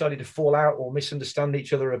individuals started to fall out or misunderstand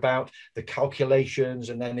each other about the calculations,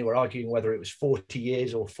 and then they were arguing whether it was 40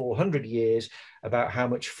 years or 400 years about how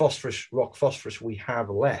much rock phosphorus we have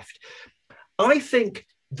left. I think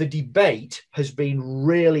the debate has been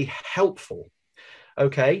really helpful.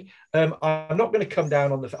 Okay, I'm not going to come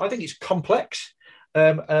down on I think it's complex.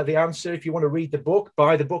 The answer, if you want to read the book,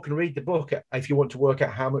 buy the book and read the book. If you want to work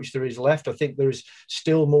out how much there is left, I think there is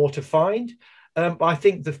still more to find. I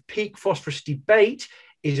think the peak phosphorus debate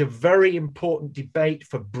is a very important debate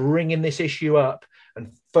for bringing this issue up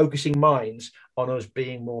and focusing minds on us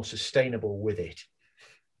being more sustainable with it.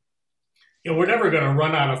 We're never going to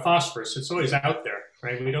run out of phosphorus. It's always out there,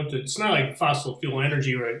 right? It's not like fossil fuel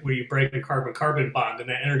energy where you break a carbon-carbon bond and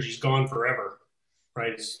that energy's gone forever,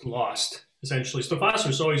 right? It's lost, essentially. So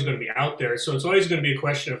phosphorus is always going to be out there. So it's always going to be a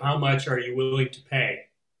question of how much are you willing to pay?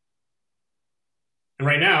 And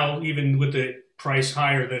right now, even with the price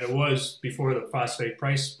higher than it was before the phosphate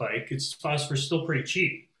price spike, phosphorus is still pretty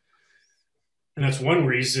cheap. And that's one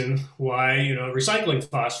reason why, recycling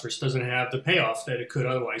phosphorus doesn't have the payoff that it could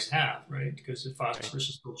otherwise have, right? Because the phosphorus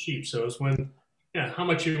is still cheap. So it's how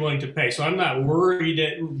much you're willing to pay. So I'm not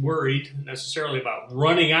worried necessarily about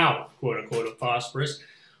running out, quote unquote, of phosphorus.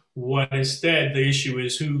 What instead the issue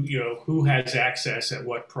is who has access at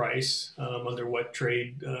what price, under what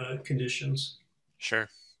trade conditions. Sure.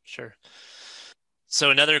 So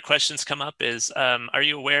another question's come up is, are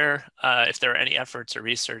you aware if there are any efforts or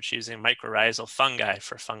research using mycorrhizal fungi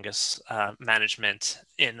for fungus management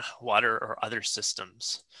in water or other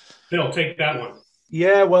systems? Phil, take that one.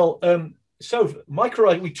 Yeah, well, so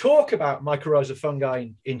we talk about mycorrhizal fungi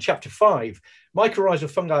in chapter 5. Mycorrhizal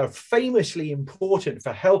fungi are famously important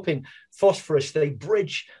for helping phosphorus. They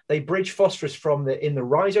bridge phosphorus in the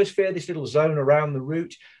rhizosphere, this little zone around the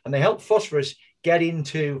root, and they help phosphorus get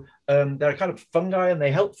into, they're kind of fungi, and they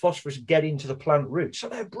help phosphorus get into the plant root. So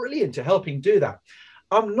they're brilliant at helping do that.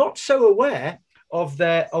 I'm not so aware of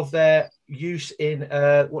their use in,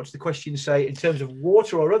 what's the question say, in terms of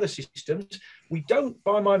water or other systems. We don't,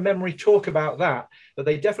 by my memory, talk about that, but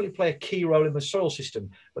they definitely play a key role in the soil system.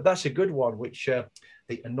 But that's a good one, which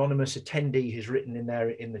the anonymous attendee has written in there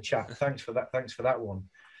in the chat. Thanks for that one.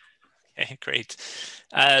 Okay, great.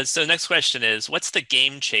 So next question is, what's the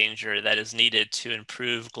game changer that is needed to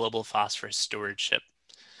improve global phosphorus stewardship?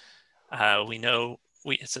 It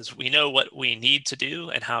says we know what we need to do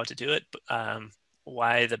and how to do it, but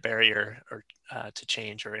why the barrier to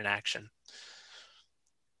change or inaction?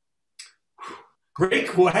 Great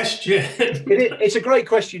question. It's a great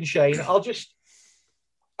question, Shane. I'm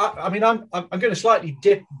going to slightly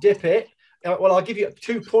dip it. Well, I'll give you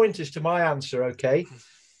 2 pointers to my answer. Okay.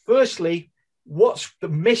 Firstly, what's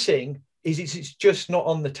missing is it's just not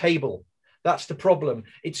on the table. That's the problem.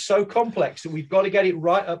 It's so complex that we've got to get it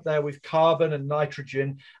right up there with carbon and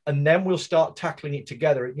nitrogen, and then we'll start tackling it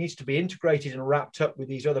together. It needs to be integrated and wrapped up with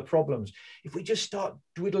these other problems. If we just start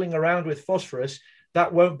dwiddling around with phosphorus,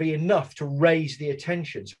 that won't be enough to raise the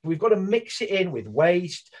attention. So we've got to mix it in with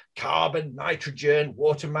waste, carbon, nitrogen,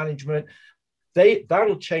 water management.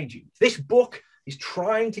 That'll change it. This book is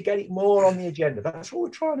trying to get it more on the agenda. That's what we're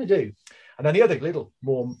trying to do. And then the other little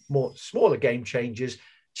more smaller game changers,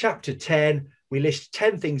 chapter 10, we list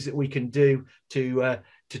 10 things that we can do to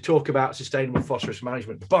talk about sustainable phosphorus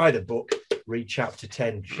management. Buy the book, read chapter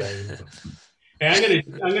 10, Shane. Hey,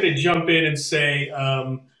 I'm gonna jump in and say,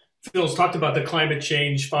 Phil's talked about the climate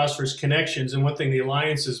change phosphorus connections, and one thing the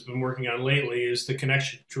Alliance has been working on lately is the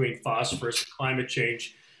connection between phosphorus and climate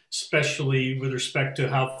change, especially with respect to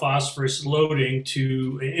how phosphorus loading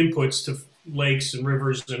to inputs lakes and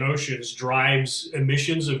rivers and oceans drives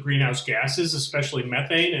emissions of greenhouse gases, especially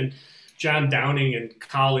methane. And John Downing and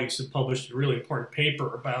colleagues have published a really important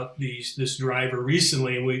paper about this driver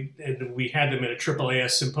recently, and we had them at a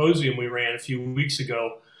AAAS symposium we ran a few weeks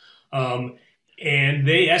ago. And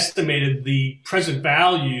they estimated the present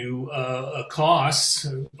value costs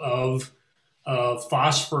of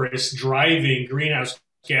phosphorus driving greenhouse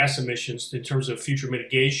gas emissions in terms of future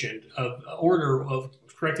mitigation of order of,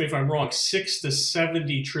 correct me if I'm wrong, $6 to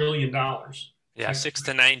 $70 trillion. Yeah, 6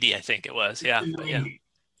 to 90, I think it was. Yeah. Yeah.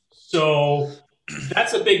 So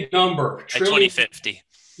that's a big number. By 2050.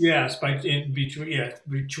 Yes, with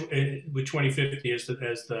 2050 as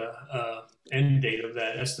the end date of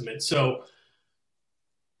that estimate. So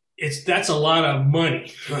that's a lot of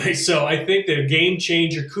money, right? So I think the game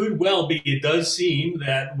changer could well be, it does seem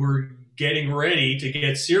that we're getting ready to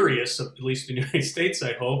get serious, at least in the United States,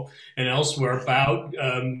 I hope, and elsewhere, about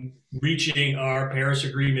reaching our Paris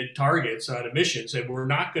Agreement targets on emissions. And we're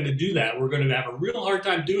not going to do that. We're going to have a real hard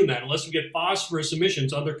time doing that unless we get phosphorus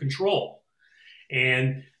emissions under control.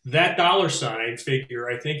 And that dollar sign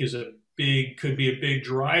figure, I think, could be a big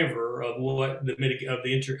driver of what the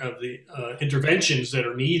interventions that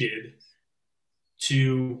are needed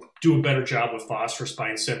to do a better job with phosphorus,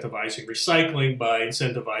 by incentivizing recycling, by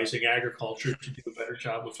incentivizing agriculture to do a better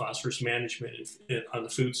job with phosphorus management on the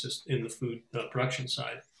food system, in the food production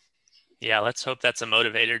side. Yeah, let's hope that's a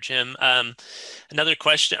motivator, Jim. Another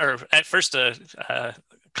question, or at first a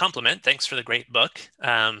compliment. Thanks for the great book.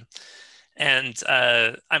 And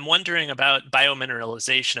I'm wondering about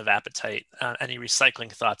biomineralization of apatite. Any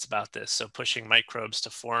recycling thoughts about this? So pushing microbes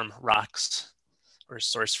to form rocks or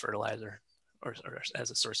source fertilizer, or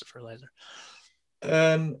as a source of fertilizer.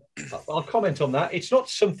 I'll comment on that. It's not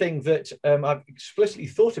something that I've explicitly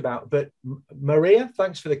thought about, but Maria,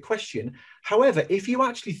 thanks for the question. However, if you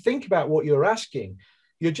actually think about what you're asking,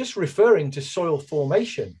 you're just referring to soil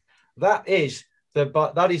formation. That is the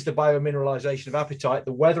biomineralization of apatite,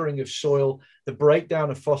 the weathering of soil, the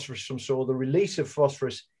breakdown of phosphorus from soil, the release of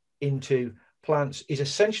phosphorus into plants is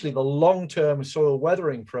essentially the long-term soil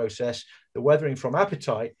weathering process, the weathering from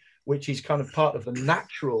apatite, which is kind of part of the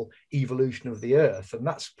natural evolution of the earth. And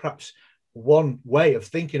that's perhaps one way of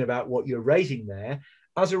thinking about what you're raising there.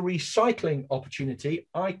 As a recycling opportunity,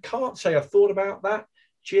 I can't say I've thought about that.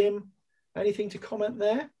 Jim, anything to comment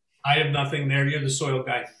there? I have nothing there. You're the soil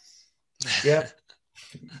guy. Yeah.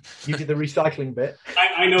 You did the recycling bit.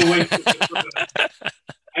 I know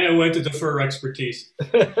when to defer expertise.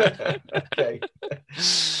 Okay.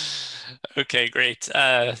 Okay, great.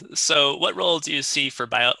 So what role do you see for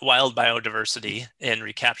wild biodiversity in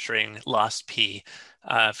recapturing lost pea?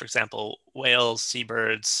 For example, whales,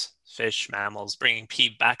 seabirds, fish, mammals, bringing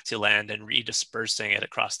pea back to land and redispersing it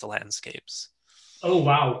across the landscapes. Oh,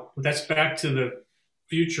 wow. That's back to the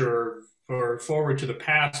future or forward to the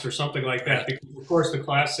past or something like that. Because, of course, the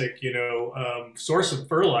classic, source of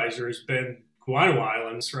fertilizer has been guano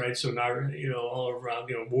islands, right? So now, all around,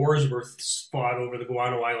 wars were fought over the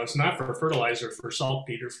guano islands, not for fertilizer, for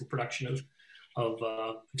saltpeter, for production of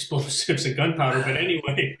explosives and gunpowder, but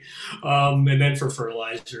anyway, and then for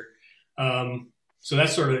fertilizer. So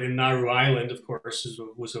that's sort of in Nauru Island, of course,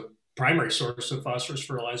 was a primary source of phosphorus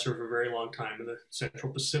fertilizer for a very long time in the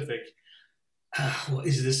Central Pacific. Well,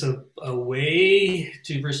 is this a way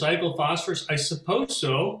to recycle phosphorus? I suppose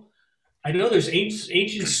so. I know there's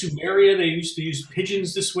ancient Sumeria. They used to use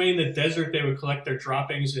pigeons this way in the desert. They would collect their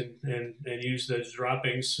droppings and use those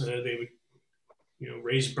droppings. They would,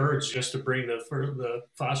 raise birds just to bring the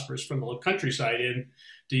phosphorus from the countryside in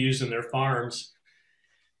to use in their farms.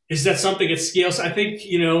 Is that something at scale? So I think,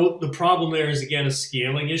 the problem there is, again, a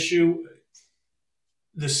scaling issue.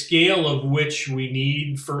 The scale of which we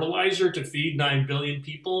need fertilizer to feed 9 billion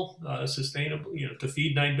people, to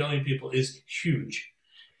feed 9 billion people is huge.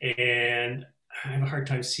 And I have a hard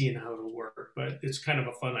time seeing how it'll work, but it's kind of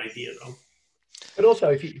a fun idea, though. But also,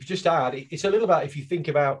 if you just add, it's a little about, if you think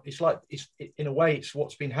about, it's in a way, it's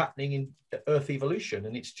what's been happening in Earth evolution,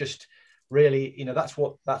 and it's just really,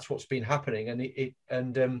 that's what's been happening,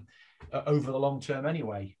 and over the long term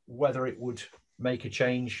anyway. Whether it would make a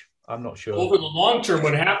change, I'm not sure. Over the long term,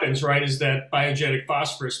 what happens, right, is that biogenic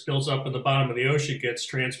phosphorus builds up in the bottom of the ocean,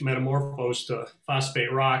 gets metamorphosed to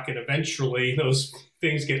phosphate rock, and eventually those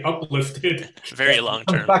things get uplifted. Very long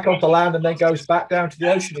term. Back onto land and then goes back down to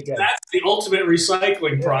the ocean again. That's the ultimate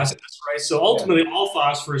recycling process, right? So ultimately, all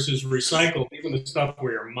phosphorus is recycled, even the stuff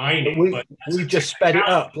we are mining. We've just sped it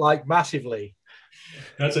up like massively.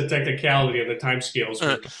 That's a technicality of the timescales.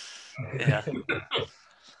 Yeah.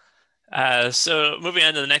 So moving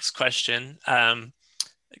on to the next question.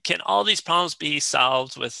 can all these problems be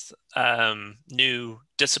solved with new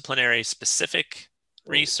disciplinary specific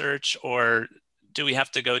research, or do we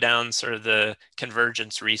have to go down sort of the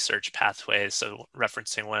convergence research pathway? So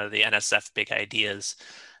referencing one of the NSF big ideas.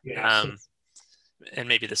 Yeah. And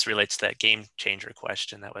maybe this relates to that game changer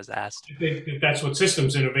question that was asked. I think that's what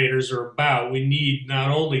systems innovators are about. We need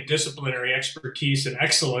not only disciplinary expertise and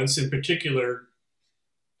excellence, in particular,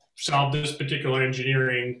 solve this particular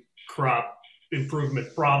engineering crop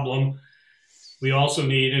improvement problem. We also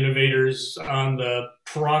need innovators on the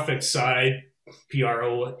profit side,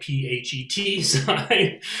 PROPHET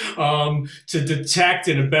side, to detect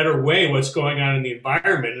in a better way what's going on in the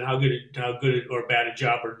environment and how good or bad a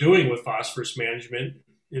job we're doing with phosphorus management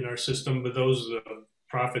in our system. But those are the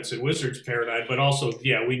prophets and wizards paradigm. But also,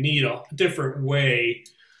 yeah, we need a different way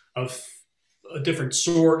of a different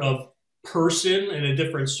sort of person and a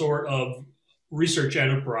different sort of research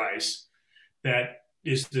enterprise that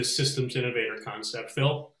is the systems innovator concept.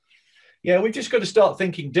 Phil? Yeah, we've just got to start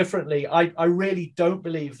thinking differently. I really don't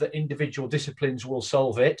believe that individual disciplines will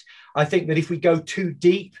solve it. I think that if we go too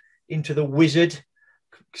deep into the wizard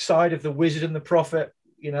side of the wizard and the prophet,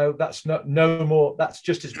 that's that's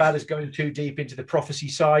just as bad as going too deep into the prophecy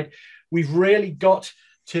side. We've really got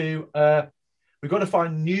to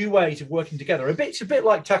find new ways of working together. It's a bit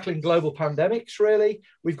like tackling global pandemics, really.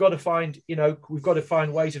 We've got to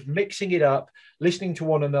find ways of mixing it up, listening to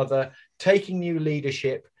one another, taking new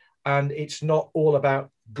leadership. And it's not all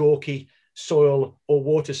about gawky soil or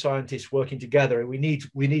water scientists working together. We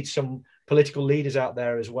need some political leaders out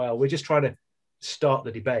there as well. We're just trying to start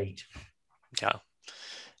the debate. Yeah.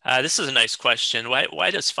 This is a nice question.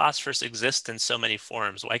 Why does phosphorus exist in so many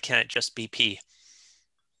forms? Why can't it just be P?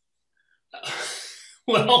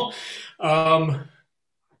 Well,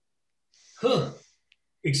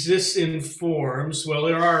 exists in forms. Well,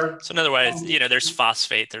 there are. So in other words, there's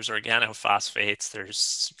phosphate, there's organophosphates,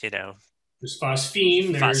 there's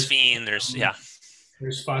phosphine, there's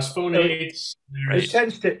phosphonates.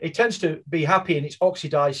 It tends to be happy in its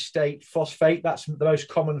oxidized state. Phosphate, that's the most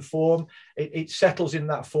common form. It settles in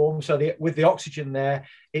that form. So with the oxygen there,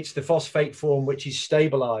 it's the phosphate form which is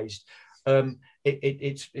stabilized.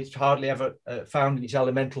 It's hardly ever found in its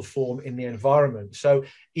elemental form in the environment. So,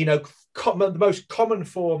 the most common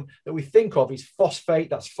form that we think of is phosphate.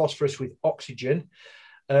 That's phosphorus with oxygen.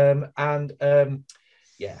 I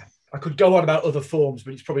could go on about other forms,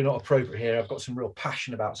 but it's probably not appropriate here. I've got some real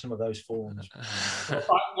passion about some of those forms.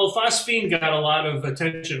 Well, phosphine got a lot of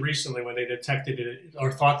attention recently when they detected it,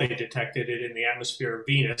 or thought they detected it in the atmosphere of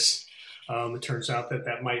Venus. It turns out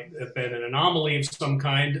that might have been an anomaly of some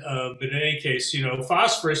kind. But in any case,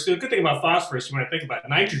 phosphorus, the good thing about phosphorus, when I think about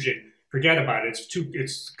nitrogen, forget about it.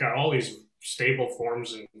 It's got all these stable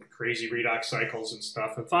forms and crazy redox cycles and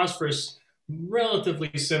stuff. And phosphorus,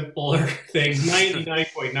 relatively simpler thing.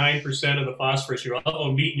 99.9% of the phosphorus you'll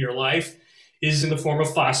ever meet in your life is in the form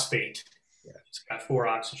of phosphate. Yeah. It's got 4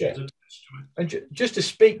 oxygens attached to it. And just to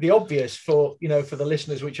speak the obvious for the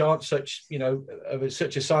listeners which aren't such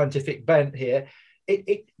a scientific bent here,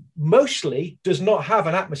 it mostly does not have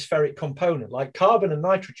an atmospheric component like carbon and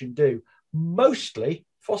nitrogen do. Mostly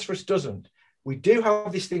phosphorus doesn't. We do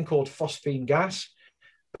have this thing called phosphine gas,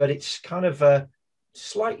 but it's kind of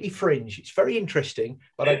slightly fringe. It's very interesting,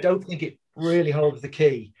 but I don't think it really holds the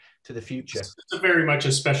key to the future. It's very much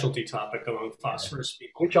a specialty topic among phosphorus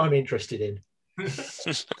people, which I'm interested in.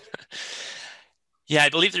 Yeah, I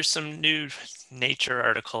believe there's some new Nature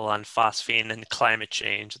article on phosphine and climate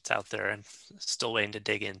change that's out there and still waiting to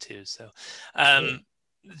dig into. So, there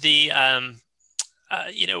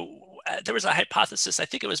was a hypothesis, I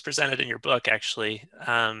think it was presented in your book actually,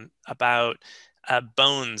 about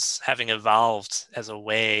bones having evolved as a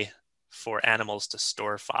way for animals to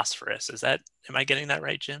store phosphorus. Am I getting that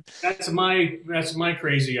right, Jim? That's my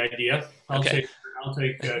crazy idea. I'll take.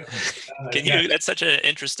 That's such an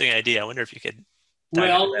interesting idea. I wonder if you could.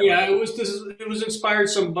 Well, yeah, it was inspired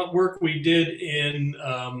some work we did in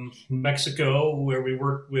Mexico, where we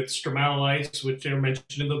worked with stromatolites, which are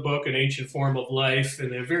mentioned in the book, an ancient form of life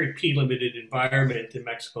in a very P-limited environment in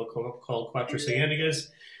Mexico called Cuatro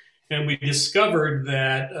Ciénegas. And we discovered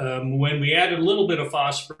that when we added a little bit of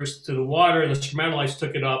phosphorus to the water, the stromatolites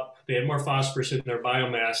took it up. They had more phosphorus in their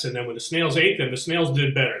biomass. And then when the snails ate them, the snails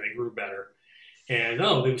did better. They grew better. And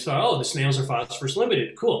they thought, the snails are phosphorus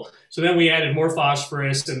limited. Cool. So then we added more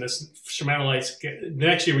phosphorus, and the stromatolites, the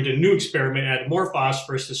next year we did a new experiment, added more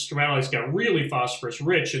phosphorus. The stromatolites got really phosphorus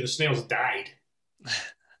rich, and the snails died.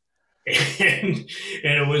 And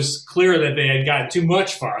it was clear that they had gotten too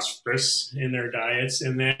much phosphorus in their diets.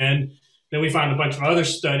 And then Then we found a bunch of other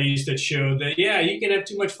studies that showed that, yeah, you can have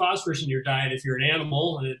too much phosphorus in your diet if you're an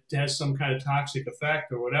animal and it has some kind of toxic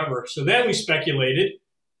effect or whatever. So then we speculated,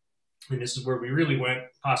 and this is where we really went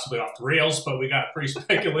possibly off the rails, but we got pretty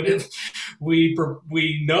speculative.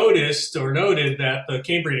 We noticed or noted that the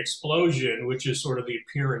Cambrian explosion, which is sort of the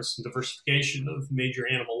appearance and diversification of major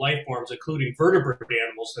animal life forms, including vertebrate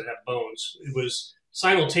animals that have bones, it was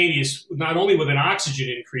simultaneous not only with an oxygen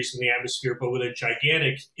increase in the atmosphere, but with a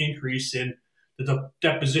gigantic increase in the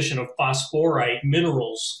deposition of phosphorite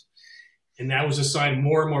minerals. And that was a sign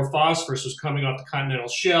more and more phosphorus was coming off the continental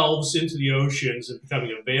shelves into the oceans and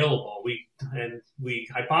becoming available. We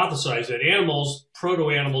hypothesized that animals,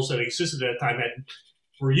 proto-animals that existed at the time,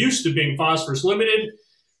 were used to being phosphorus limited.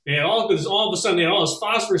 They had all of a sudden they had all this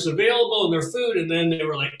phosphorus available in their food, and then they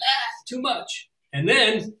were like, too much. And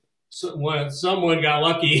then someone got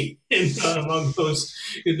lucky among those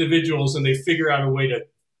individuals, and they figure out a way to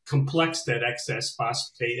complex that excess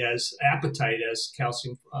phosphate as apatite as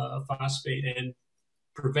calcium phosphate and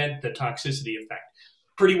prevent the toxicity effect.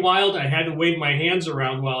 Pretty wild. I had to wave my hands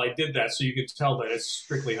around while I did that, so you could tell that it's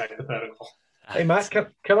strictly hypothetical. Hey Matt,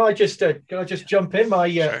 can I just jump in?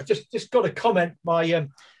 Sure. just got a comment.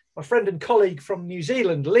 My friend and colleague from New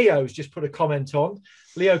Zealand, Leo's just put a comment on.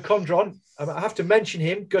 Leo Condron. I have to mention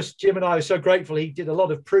him because Jim and I are so grateful. He did a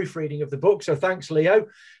lot of proofreading of the book. So thanks, Leo.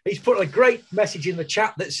 He's put a great message in the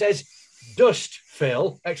chat that says, "Dust,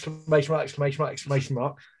 Phil!" Exclamation mark, exclamation mark, exclamation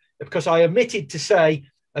mark. Because I omitted to say,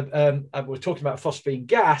 we're talking about phosphine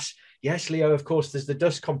gas. Yes, Leo, of course, there's the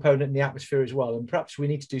dust component in the atmosphere as well. And perhaps we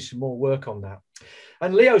need to do some more work on that.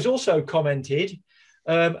 And Leo's also commented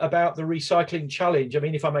about the recycling challenge. I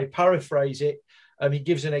mean, if I may paraphrase it, he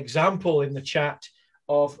gives an example in the chat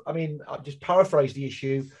of, I'll just paraphrase the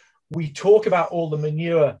issue. We talk about all the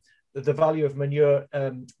manure, the value of manure,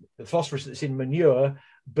 the phosphorus that's in manure,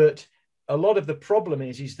 but a lot of the problem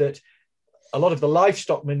is that a lot of the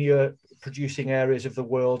livestock manure producing areas of the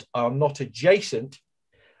world are not adjacent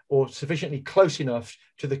or sufficiently close enough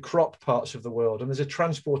to the crop parts of the world. And there's a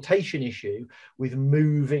transportation issue with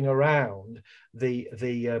moving around the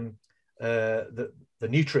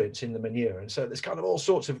nutrients in the manure. And so there's kind of all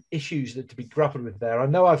sorts of issues that to be grappled with there. I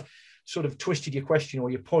know I've sort of twisted your question or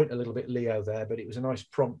your point a little bit, Leo, there, but it was a nice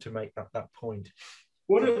prompt to make that point.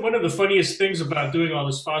 One of the funniest things about doing all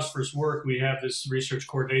this phosphorus work, we have this research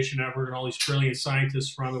coordination effort and all these brilliant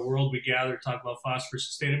scientists around the world we gather to talk about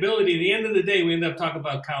phosphorus sustainability. At the end of the day, we end up talking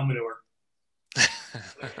about cow manure.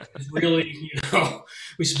 It's really,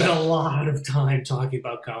 we spend a lot of time talking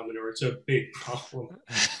about cow manure. It's a big problem.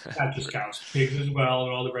 Not just cows, pigs as well,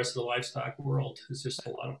 and all the rest of the livestock world. There's just a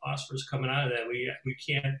lot of phosphorus coming out of that. We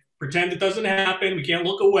can't pretend it doesn't happen. We can't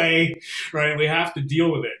look away, right? We have to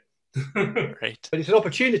deal with it. Right. But it's an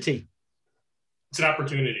opportunity. It's an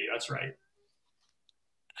opportunity. That's right.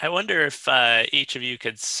 I wonder if each of you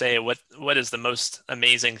could say what is the most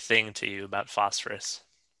amazing thing to you about phosphorus?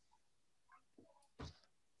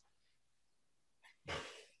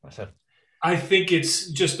 I think it's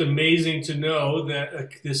just amazing to know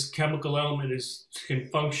that this chemical element can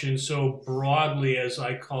function so broadly as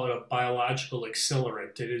I call it a biological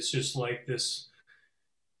accelerant. It is just like this.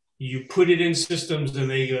 You put it in systems and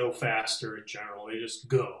they go faster in general. They just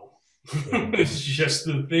go. It's just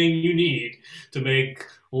the thing you need to make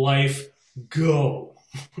life go.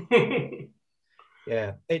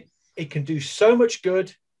 Yeah, it can do so much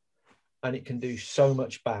good and it can do so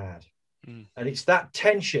much bad. And it's that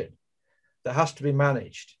tension that has to be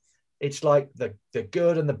managed. It's like the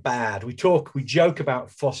good and the bad. We joke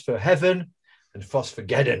about phosphor heaven and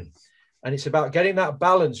phosphorgeddon. And it's about getting that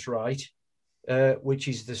balance right. Which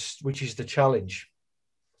is the challenge.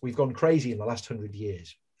 We've gone crazy in the last 100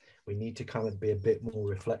 years. We need to kind of be a bit more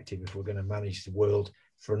reflective if we're going to manage the world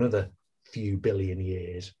for another few billion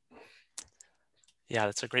years. Yeah,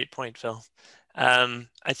 that's a great point, Phil.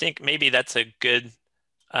 I think maybe that's a good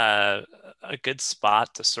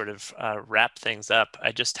spot to sort of wrap things up.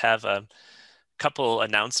 I just have a couple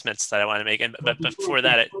announcements that I want to make, but before I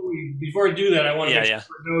do that, I want to make sure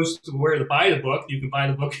everyone knows where to buy the book. You can buy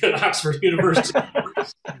the book at Oxford University.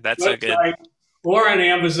 That's so good. Or on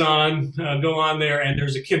Amazon. Go on there, and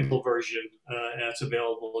there's a Kindle version that's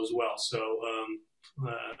available as well. So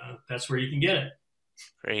that's where you can get it.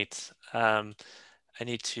 Great. I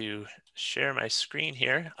need to share my screen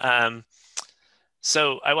here.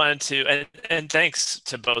 So I wanted to, and thanks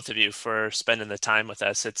to both of you for spending the time with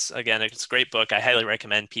us. It's a great book. I highly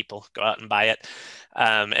recommend people go out and buy it.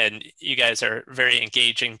 And you guys are very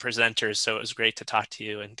engaging presenters, so it was great to talk to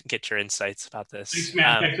you and get your insights about this. Thanks,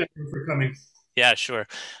 Matt. Thanks everyone for coming. Yeah, sure.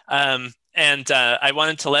 I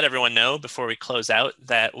wanted to let everyone know before we close out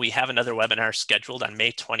that we have another webinar scheduled on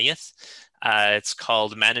May 20th. It's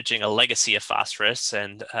called Managing a Legacy of Phosphorus.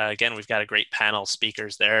 And again, we've got a great panel of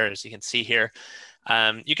speakers there, as you can see here.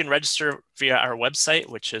 You can register via our website,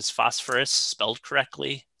 which is Phosphorus, spelled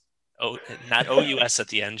correctly. Not OUS at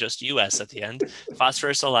the end, just US at the end,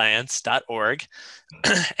 phosphorusalliance.org.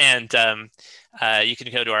 And you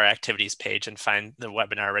can go to our activities page and find the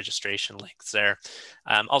webinar registration links there.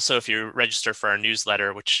 Also, if you register for our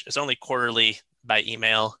newsletter, which is only quarterly by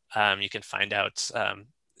email, you can find out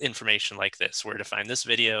information like this, where to find this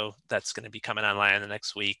video that's going to be coming online the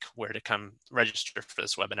next week, where to come register for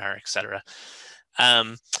this webinar, etc.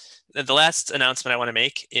 The last announcement I want to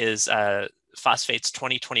make is Phosphates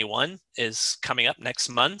 2021 is coming up next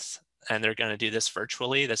month, and they're going to do this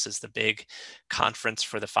virtually. This is the big conference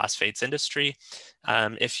for the phosphates industry.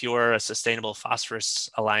 If you're a Sustainable Phosphorus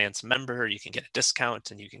Alliance member, you can get a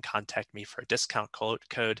discount, and you can contact me for a discount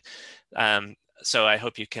code. So I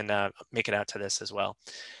hope you can make it out to this as well.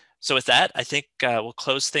 So with that, I think we'll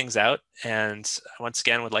close things out. And once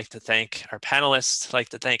again, would like to thank our panelists. I'd like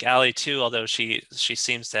to thank Ali too, although she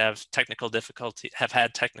seems to have had technical difficulties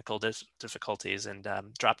and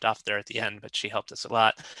dropped off there at the end, but she helped us a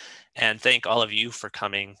lot. And thank all of you for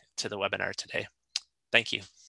coming to the webinar today. Thank you.